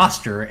that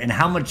roster and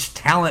how much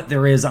talent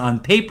there is on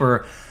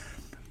paper,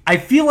 I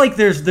feel like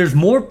there's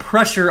more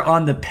pressure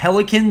on the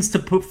Pelicans to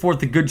put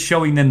forth a good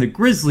showing than the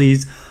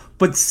Grizzlies.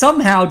 But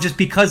somehow, just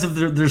because of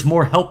there's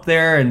more help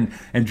there and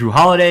Drew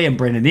Holiday and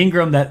Brandon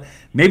Ingram, that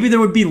maybe there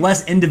would be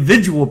less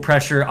individual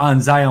pressure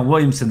on Zion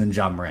Williamson than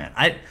Ja Morant.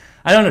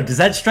 I don't know. Does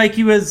that strike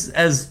you as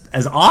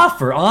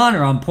off or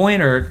on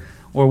point or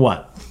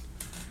what?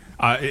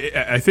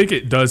 I think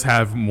it does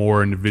have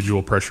more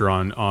individual pressure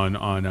on.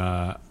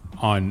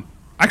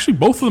 Actually,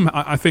 both of them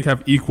I think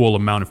have equal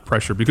amount of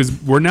pressure because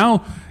we're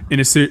now in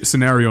a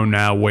scenario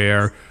now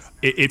where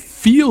it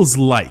feels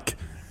like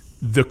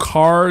the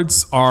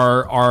cards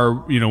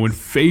are in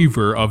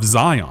favor of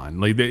Zion.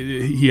 Like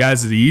he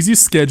has the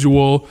easiest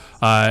schedule.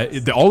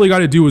 All they got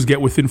to do is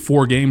get within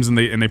 4 games, and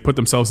they put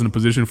themselves in a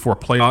position for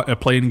a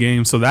play-in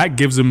game. So that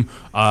gives them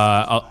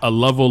a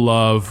level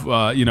of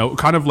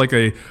kind of like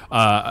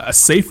a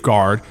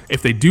safeguard.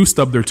 If they do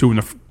stub their toe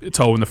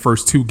in the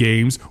first 2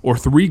 games or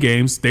 3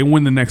 games, they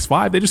win the next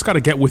 5. They just got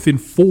to get within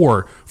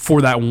 4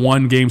 for that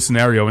 1 game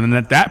scenario, and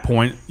then at that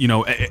point,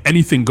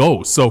 anything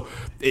goes. So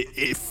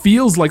it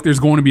feels like there's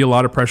going to be a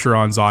lot of pressure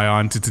on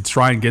Zion to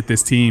try and get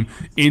this team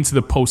into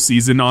the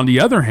postseason. On the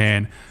other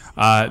hand,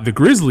 the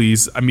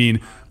Grizzlies, I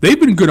mean, they've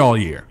been good all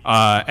year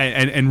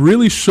and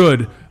really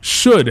should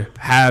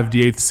have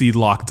the 8th seed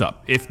locked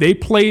up. If they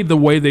played the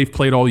way they've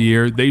played all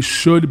year, they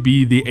should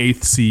be the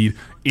 8th seed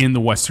in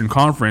the Western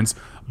Conference.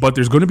 But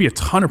there's going to be a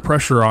ton of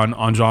pressure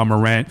on Ja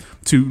Morant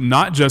to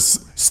not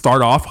just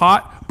start off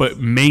hot, but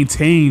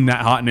maintain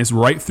that hotness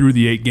right through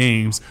the 8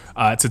 games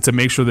to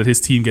make sure that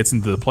his team gets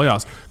into the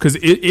playoffs. Because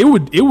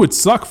it would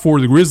suck for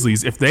the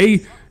Grizzlies if they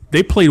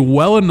played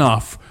well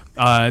enough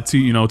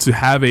to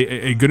have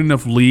a good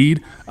enough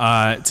lead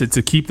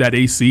to keep that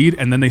 8 seed,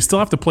 and then they still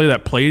have to play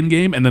that play-in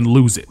game and then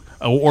lose it.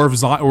 Or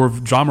if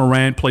Ja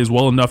Morant plays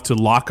well enough to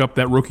lock up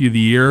that Rookie of the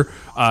Year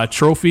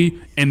trophy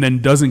and then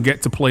doesn't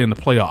get to play in the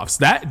playoffs,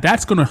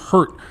 that's going to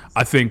hurt,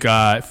 I think,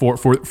 for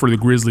the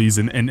Grizzlies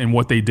and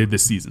what they did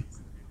this season.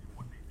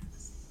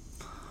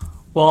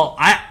 Well,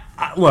 I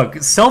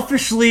look,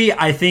 selfishly,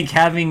 I think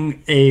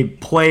having a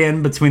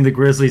play-in between the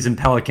Grizzlies and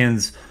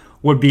Pelicans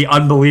would be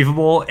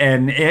unbelievable.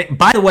 And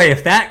by the way,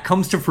 if that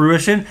comes to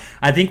fruition,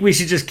 I think we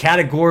should just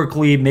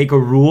categorically make a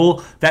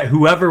rule that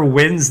whoever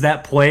wins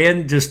that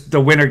play-in, just the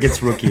winner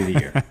gets Rookie of the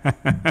Year.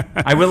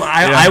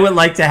 I would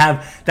like to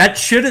have that.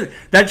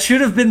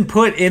 Should have been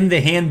put in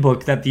the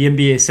handbook that the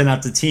NBA sent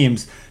out to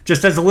teams,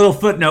 just as a little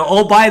footnote.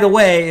 Oh, by the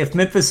way, if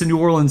Memphis and New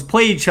Orleans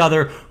play each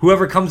other,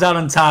 whoever comes out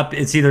on top,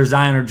 it's either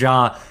Zion or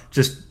Ja.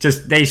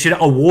 Just they should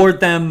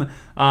award them,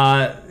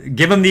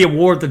 give them the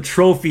award, the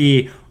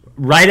trophy,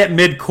 right at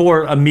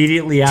midcourt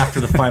immediately after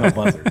the final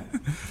buzzer.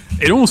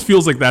 It almost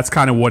feels like that's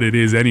kind of what it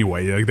is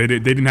anyway. Like they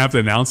didn't have to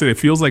announce it. It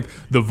feels like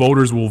the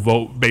voters will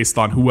vote based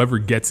on whoever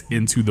gets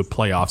into the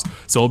playoffs.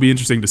 So it'll be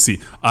interesting to see.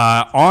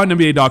 On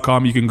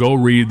NBA.com, you can go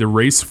read the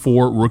race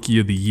for Rookie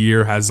of the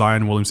Year. Has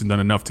Zion Williamson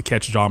done enough to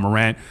catch John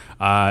Morant?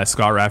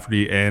 Scott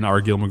Rafferty and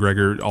our Gil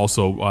McGregor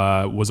also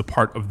was a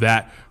part of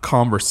that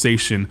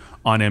conversation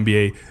on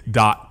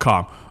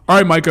NBA.com. All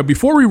right, Micah,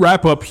 before we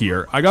wrap up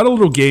here, I got a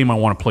little game I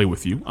want to play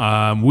with you.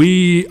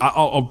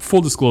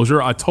 Full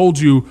disclosure, I told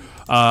you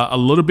a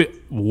little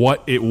bit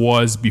what it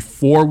was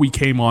before we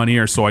came on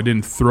air, so I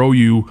didn't throw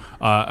you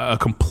a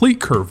complete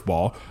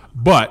curveball.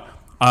 But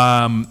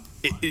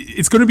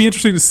it's going to be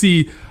interesting to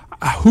see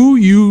who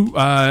you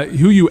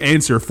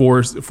answer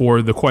for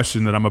the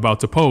question that I'm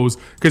about to pose,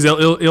 because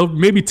it'll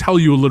maybe tell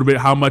you a little bit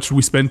how much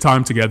we spend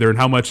time together and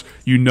how much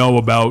you know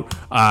about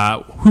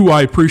who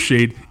I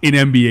appreciate in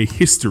NBA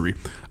history.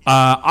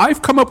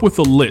 I've come up with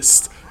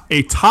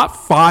a top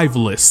 5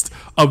 list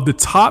of the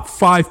top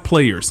 5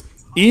 players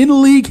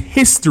in league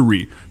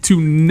history to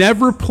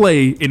never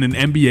play in an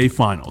NBA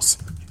Finals.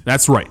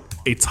 That's right,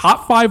 a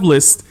top 5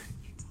 list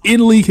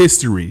in league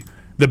history,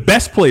 the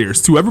best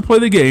players to ever play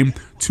the game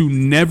to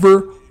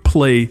never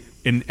play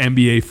in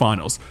NBA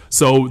Finals.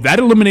 So that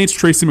eliminates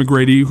Tracy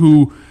McGrady,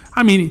 who,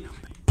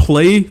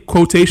 play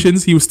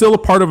quotations, he was still a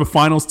part of a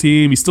finals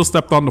team. He still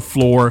stepped on the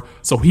floor,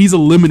 so he's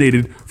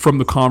eliminated from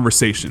the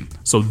conversation.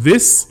 So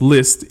this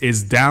list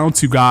is down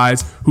to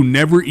guys who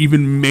never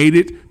even made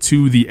it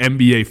to the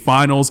NBA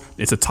Finals.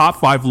 It's a top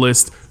 5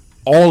 list.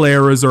 All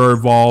eras are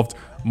involved.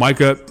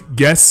 Micah,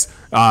 guess,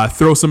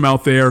 throw some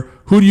out there.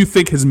 Who do you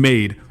think has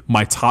made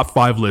my top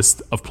 5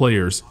 list of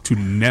players to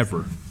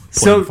never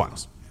play in the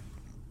finals?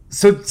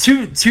 So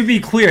to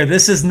be clear,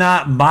 this is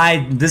not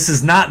my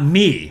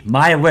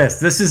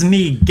list. This is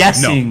me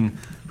guessing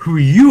who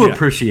you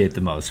appreciate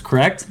the most,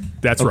 correct?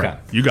 That's right.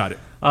 You got it.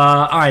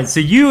 All right. So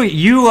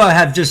you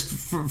have just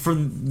for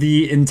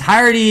the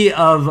entirety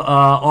of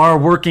our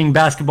working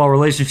basketball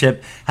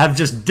relationship have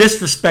just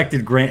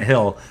disrespected Grant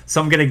Hill.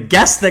 So I'm going to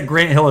guess that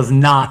Grant Hill is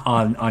not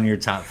on your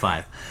top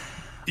 5.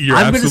 You're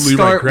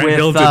absolutely right. Grant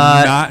Hill did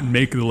not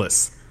make the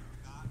list.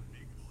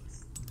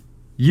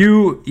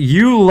 You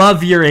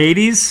love your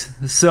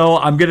 80s, so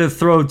I'm going to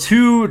throw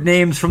 2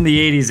 names from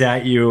the 80s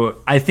at you.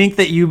 I think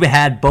that you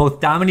had both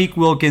Dominique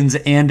Wilkins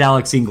and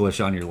Alex English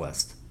on your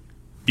list.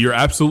 You're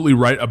absolutely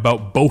right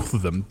about both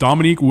of them.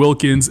 Dominique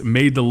Wilkins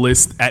made the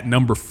list at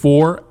number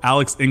 4.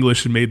 Alex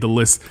English made the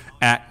list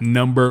at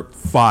number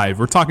 5.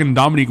 We're talking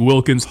Dominique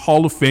Wilkins,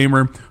 Hall of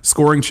Famer,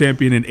 scoring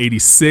champion in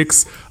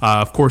 86.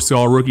 Of course, the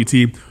all-rookie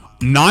team.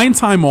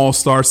 9-time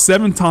All-Star,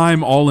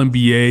 7-time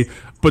All-NBA.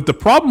 But the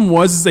problem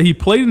was that he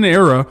played in an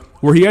era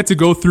where he had to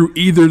go through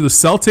either the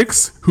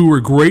Celtics, who were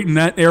great in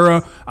that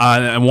era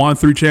and won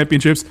 3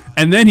 championships,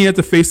 and then he had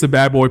to face the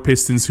bad boy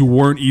Pistons, who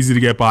weren't easy to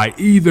get by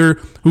either,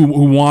 who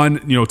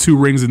won 2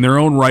 rings in their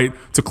own right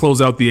to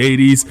close out the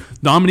 80s.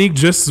 Dominique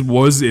just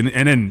was in,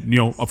 and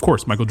then of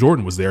course Michael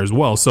Jordan was there as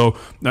well. So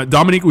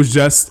Dominique was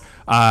just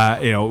by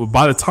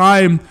the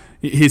time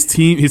his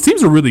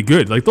teams are really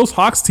good. Like those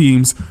Hawks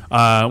teams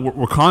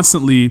were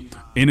constantly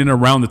in and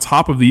around the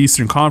top of the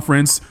Eastern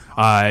Conference.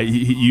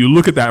 You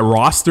look at that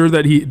roster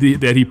that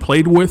he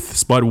played with: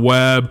 Spud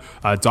Webb,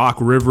 Doc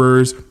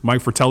Rivers,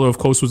 Mike Fratello, of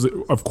course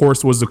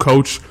was the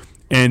coach.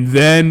 And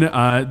then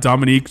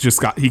Dominique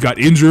got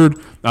injured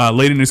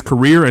late in his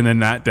career, and then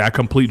that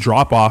complete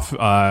drop off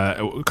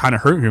kind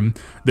of hurt him.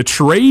 The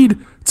trade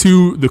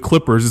to the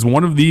Clippers is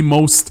one of the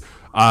most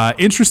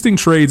interesting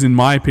trades, in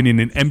my opinion,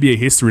 in NBA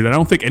history that I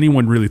don't think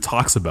anyone really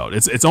talks about.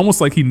 It's almost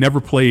like he never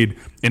played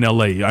in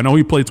LA. I know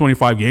he played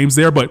 25 games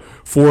there, but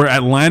for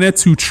Atlanta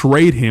to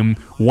trade him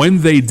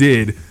when they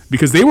did,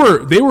 because they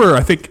were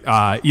I think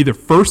either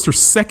first or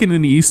second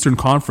in the Eastern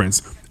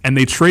Conference, and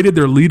they traded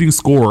their leading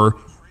scorer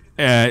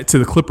to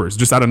the Clippers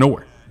just out of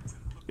nowhere.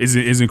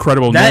 Is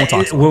incredible. No one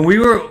talks about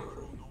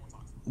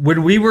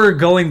when we were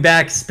going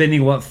back,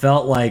 spending what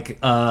felt like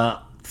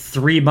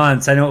 3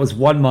 months. I know it was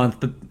 1 month,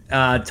 but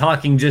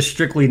talking just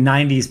strictly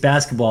 90s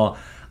basketball,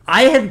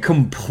 I had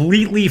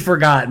completely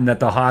forgotten that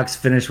the Hawks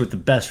finished with the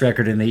best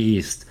record in the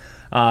East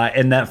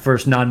in that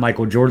first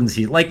non-Michael Jordan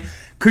season. Like,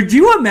 could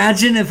you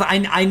imagine if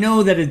I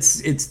know that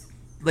it's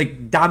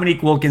like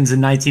Dominique Wilkins in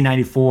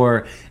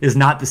 1994 is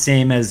not the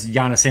same as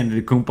Giannis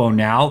Antetokounmpo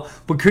now,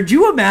 but could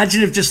you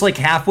imagine if just like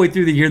halfway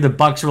through the year the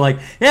Bucks were like,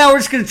 yeah, we're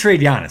just going to trade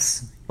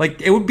Giannis?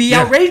 Like, it would be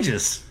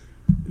outrageous.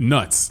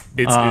 Nuts.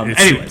 It's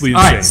anyways,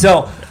 all right,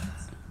 so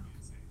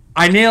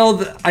I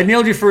nailed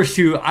your first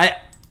 2. I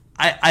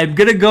I'm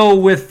gonna go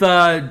with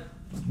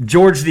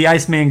George the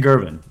Iceman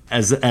Gervin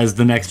as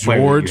the next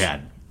player that you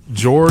had.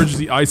 George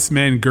the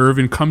Iceman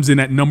Gervin comes in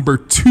at number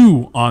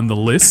 2 on the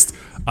list.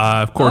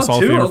 Of course,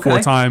 Hall of Famer,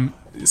 4-time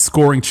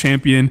scoring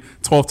champion,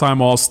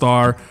 12-time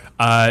All-Star.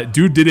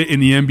 Dude did it in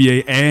the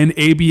NBA and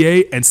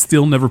ABA and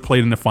still never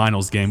played in the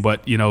finals game.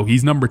 But,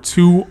 he's number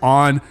 2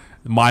 on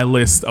my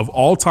list of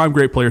all-time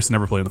great players to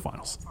never play in the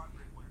finals.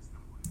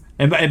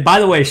 And by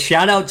the way,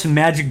 shout out to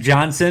Magic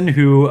Johnson,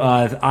 who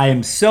I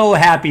am so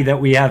happy that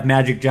we have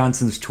Magic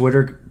Johnson's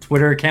Twitter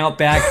account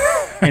back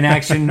in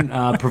action,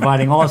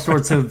 providing all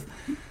sorts of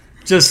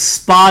just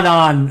spot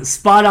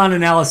on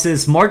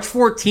analysis. March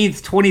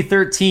 14th,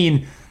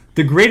 2013.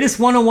 The greatest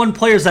one-on-one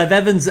players I've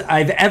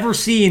ever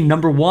seen.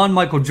 Number 1,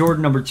 Michael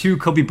Jordan. Number 2,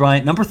 Kobe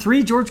Bryant. Number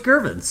 3, George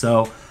Gervin.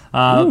 So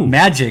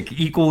Magic,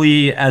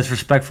 equally as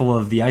respectful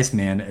of the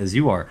Iceman as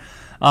you are.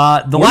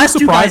 The last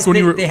two guys,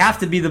 they have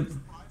to be the...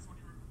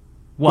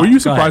 What? Were you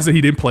surprised that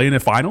he didn't play in the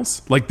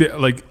finals? Like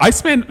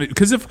Iceman,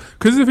 because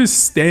of his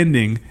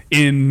standing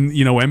in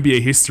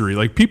NBA history.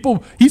 Like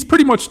he's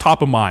pretty much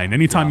top of mind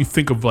anytime you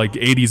think of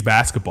 80s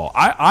basketball.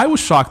 I was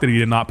shocked that he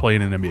did not play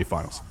in an NBA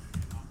finals.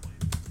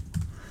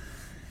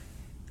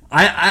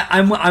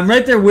 I'm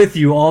right there with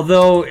you.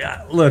 Although,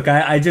 look,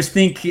 I just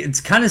think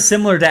it's kind of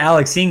similar to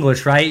Alex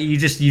English, right? You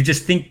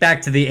just think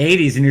back to the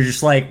 80s and you're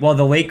just like, well,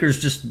 the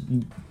Lakers just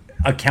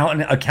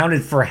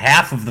accounted for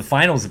half of the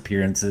finals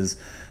appearances.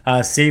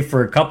 Save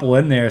for a couple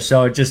in there,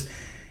 so it just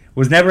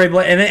was never able.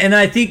 And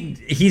I think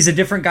he's a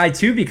different guy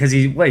too because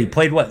he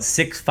played 5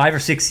 or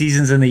 6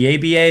 seasons in the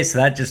ABA, so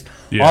that just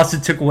also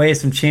took away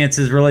some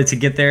chances really to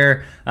get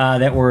there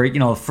that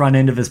were front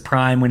end of his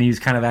prime when he was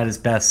kind of at his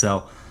best.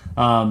 So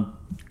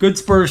good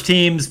Spurs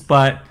teams,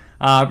 but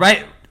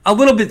a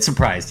little bit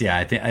surprised. Yeah,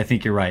 I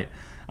think you're right.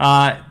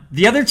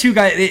 The other two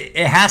guys,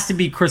 it has to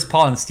be Chris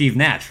Paul and Steve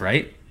Nash,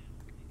 right?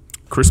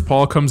 Chris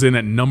Paul comes in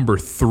at number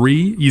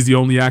 3. He's the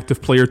only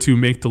active player to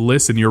make the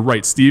list, and you're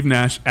right. Steve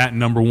Nash at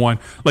number 1.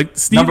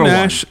 Steve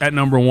Nash at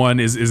number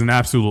 1 is an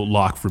absolute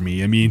lock for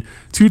me. I mean,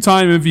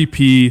 2-time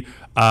MVP.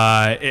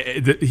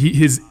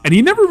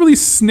 He never really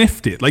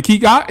sniffed it. He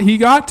got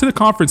to the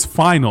conference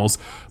finals,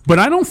 but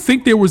I don't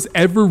think there was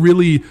ever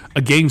really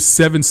a Game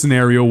 7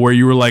 scenario where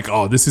you were like,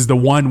 oh, this is the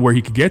one where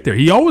he could get there.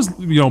 He always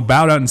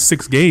bowed out in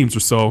 6 games or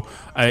so.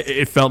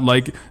 It felt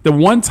like the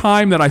one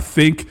time that I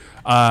think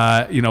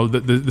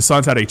the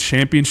Suns had a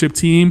championship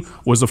team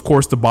was, of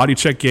course, the body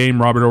check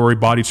game. Robert Horry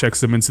body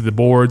checks them into the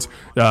boards.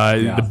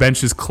 The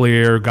bench is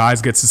clear.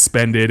 Guys get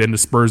suspended, and the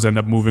Spurs end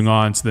up moving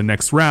on to the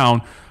next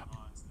round.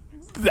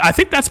 I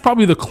think that's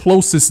probably the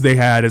closest they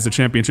had as a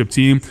championship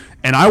team,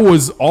 and I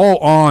was all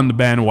on the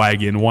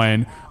bandwagon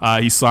when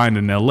he signed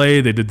in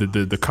LA. They did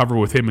the cover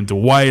with him and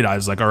Dwight. I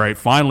was like, all right,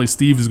 finally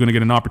Steve is going to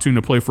get an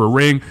opportunity to play for a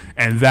ring,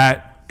 and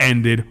that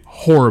ended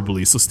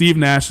horribly. So Steve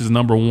Nash is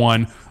number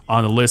 1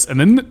 on the list, and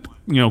then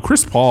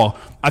Chris Paul.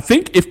 I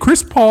think if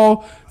Chris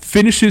Paul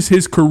finishes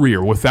his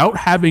career without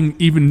having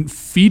even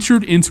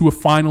featured into a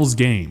finals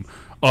game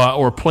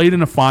or played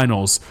in a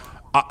finals,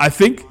 I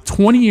think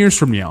 20 years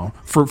from now,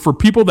 for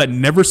people that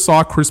never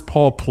saw Chris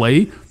Paul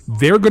play,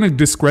 they're going to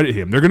discredit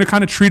him. They're going to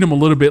kind of treat him a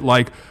little bit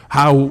like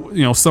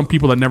how some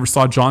people that never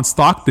saw John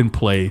Stockton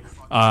play,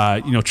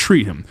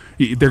 treat him.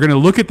 They're going to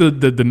look at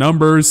the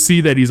numbers,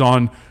 see that he's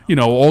on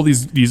all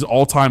these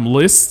all-time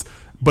lists,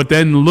 but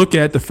then look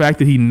at the fact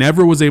that he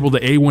never was able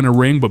to A, win a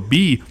ring, but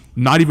B,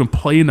 not even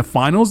play in the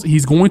finals.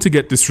 He's going to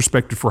get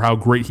disrespected for how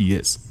great he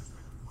is.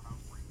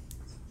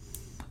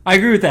 I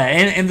agree with that,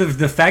 and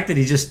the fact that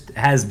he just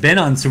has been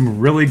on some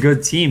really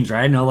good teams,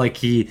 right? I know,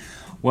 he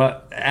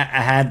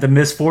had the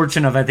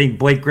misfortune of, I think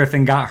Blake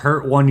Griffin got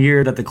hurt one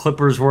year that the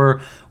Clippers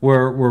were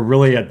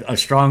really a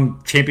strong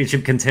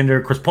championship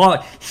contender. Chris Paul,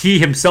 he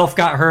himself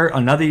got hurt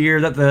another year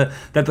that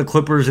the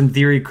Clippers in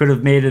theory could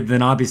have made it.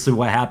 Then obviously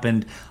what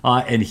happened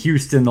in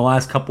Houston the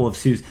last couple of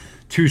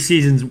 2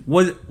 seasons.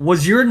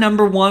 Was your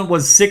number 1,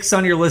 was 6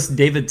 on your list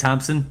David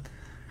Thompson?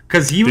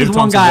 Because he was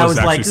one guy I was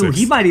like, ooh,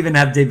 he might even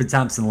have David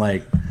Thompson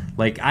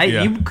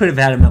you could have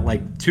had him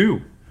at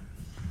 2.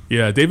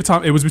 Yeah, David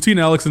Thompson. It was between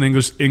Alex and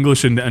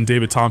English and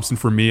David Thompson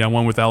for me. I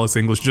went with Alex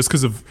English just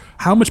because of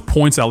how much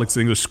points Alex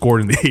English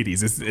scored in the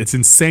 80s. It's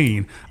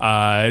insane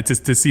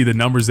to see the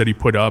numbers that he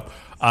put up.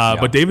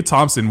 But David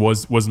Thompson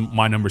was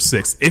my number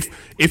 6.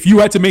 If you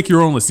had to make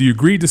your own list, do you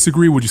agree,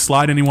 disagree? Would you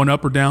slide anyone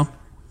up or down?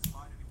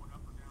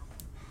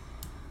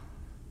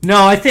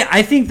 No, I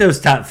think those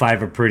top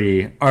 5 are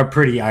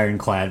pretty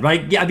ironclad,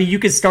 right? Yeah, I mean, you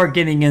could start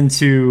getting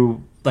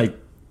into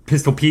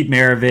Pistol Pete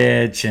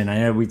Maravich, and I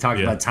know we talked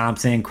about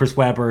Thompson, Chris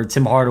Webber,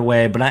 Tim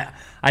Hardaway, but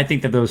I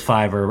think that those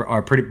 5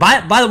 are pretty.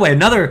 By the way,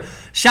 another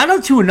shout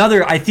out to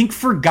another I think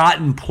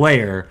forgotten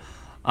player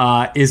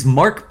is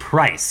Mark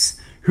Price,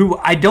 who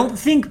I don't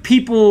think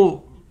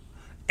people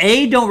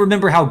don't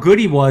remember how good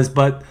he was,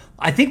 but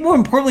I think more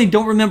importantly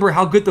don't remember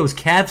how good those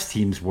Cavs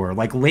teams were.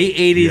 Late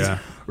 80s,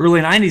 early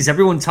 90s,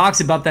 everyone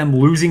talks about them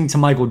losing to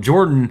Michael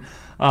Jordan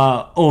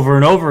over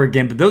and over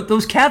again, but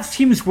those Cavs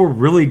teams were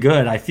really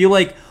good. I feel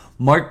like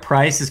Mark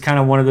Price is kind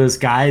of one of those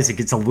guys that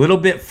gets a little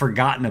bit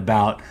forgotten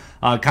about,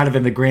 kind of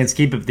in the grand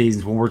scheme of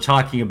things when we're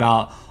talking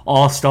about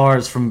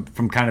all-stars from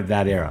kind of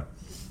that era.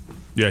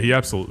 Yeah, he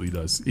absolutely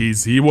does.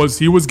 He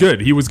was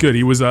good. He was good.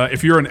 He was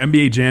if you're an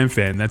NBA Jam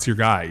fan, that's your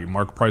guy.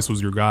 Mark Price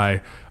was your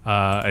guy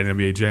at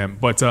NBA Jam.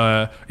 But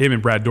him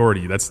and Brad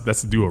Daugherty, that's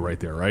the duo right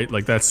there, right?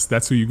 Like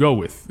that's who you go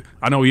with.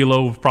 I know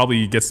Elo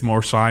probably gets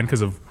more shine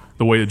because of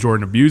the way that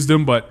Jordan abused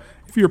him, but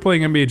if you're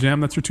playing NBA Jam,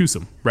 that's your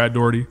twosome. Brad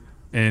Daugherty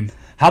and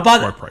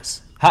Mark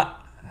Price. How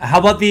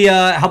about the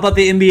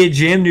NBA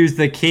Jam news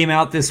that came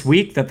out this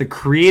week that the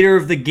creator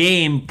of the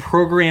game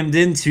programmed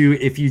into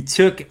if you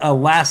took a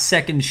last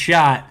second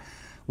shot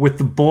with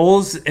the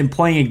Bulls and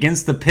playing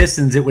against the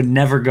Pistons, it would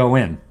never go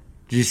in.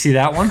 Did you see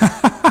that one?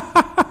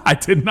 I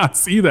did not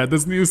see that.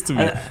 This news to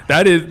me.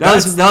 That's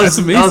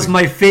amazing. That was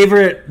my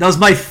favorite. That was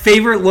my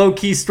favorite low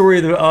key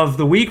story of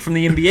the week from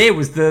the NBA.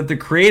 Was the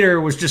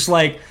creator was just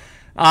like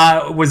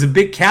was a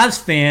big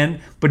Cavs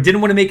fan, but didn't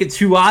want to make it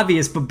too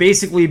obvious. But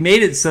basically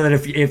made it so that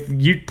if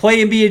you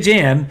play NBA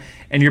Jam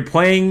and you're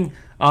playing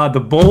the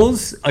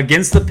Bulls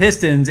against the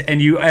Pistons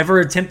and you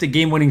ever attempt a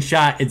game winning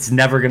shot, it's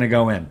never going to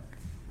go in.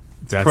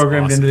 That's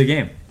programmed awesome. into the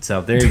game.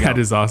 So there you go. That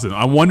is awesome.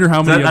 I wonder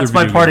how many other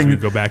video games we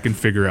go back and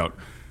figure out.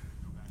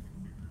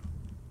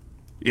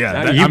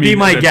 Yeah, be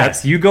my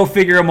guest. You go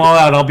figure them all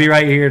out. I'll be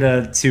right here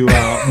to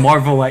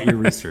marvel at your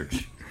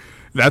research.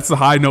 That's the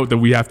high note that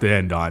we have to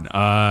end on.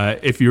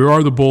 If you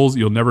are the Bulls,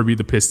 you'll never be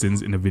the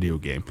Pistons in a video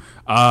game.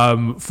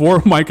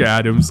 For Mike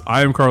Adams,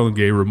 I am Carlin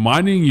Gay,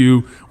 reminding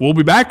you we'll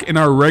be back in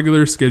our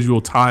regular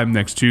scheduled time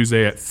next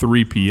Tuesday at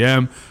 3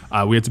 p.m.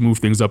 We had to move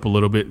things up a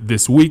little bit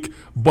this week,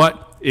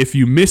 but if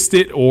you missed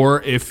it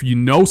or if you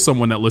know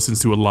someone that listens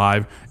to it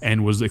live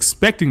and was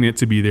expecting it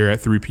to be there at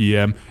 3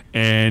 p.m.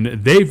 and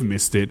they've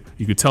missed it,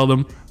 you could tell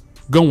them,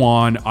 go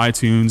on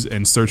iTunes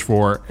and search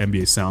for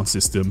NBA Sound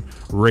System,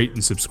 rate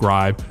and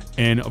subscribe,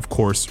 and of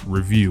course,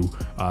 review.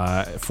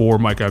 For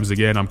Mike Adams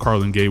again, I'm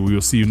Carlin Gay. We will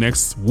see you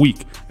next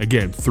week.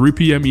 Again, 3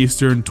 p.m.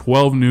 Eastern,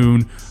 12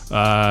 noon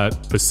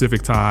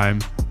Pacific time.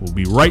 We'll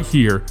be right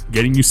here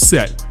getting you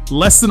set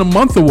less than a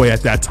month away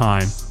at that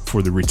time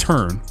for the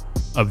return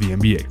of the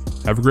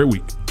NBA. Have a great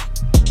week.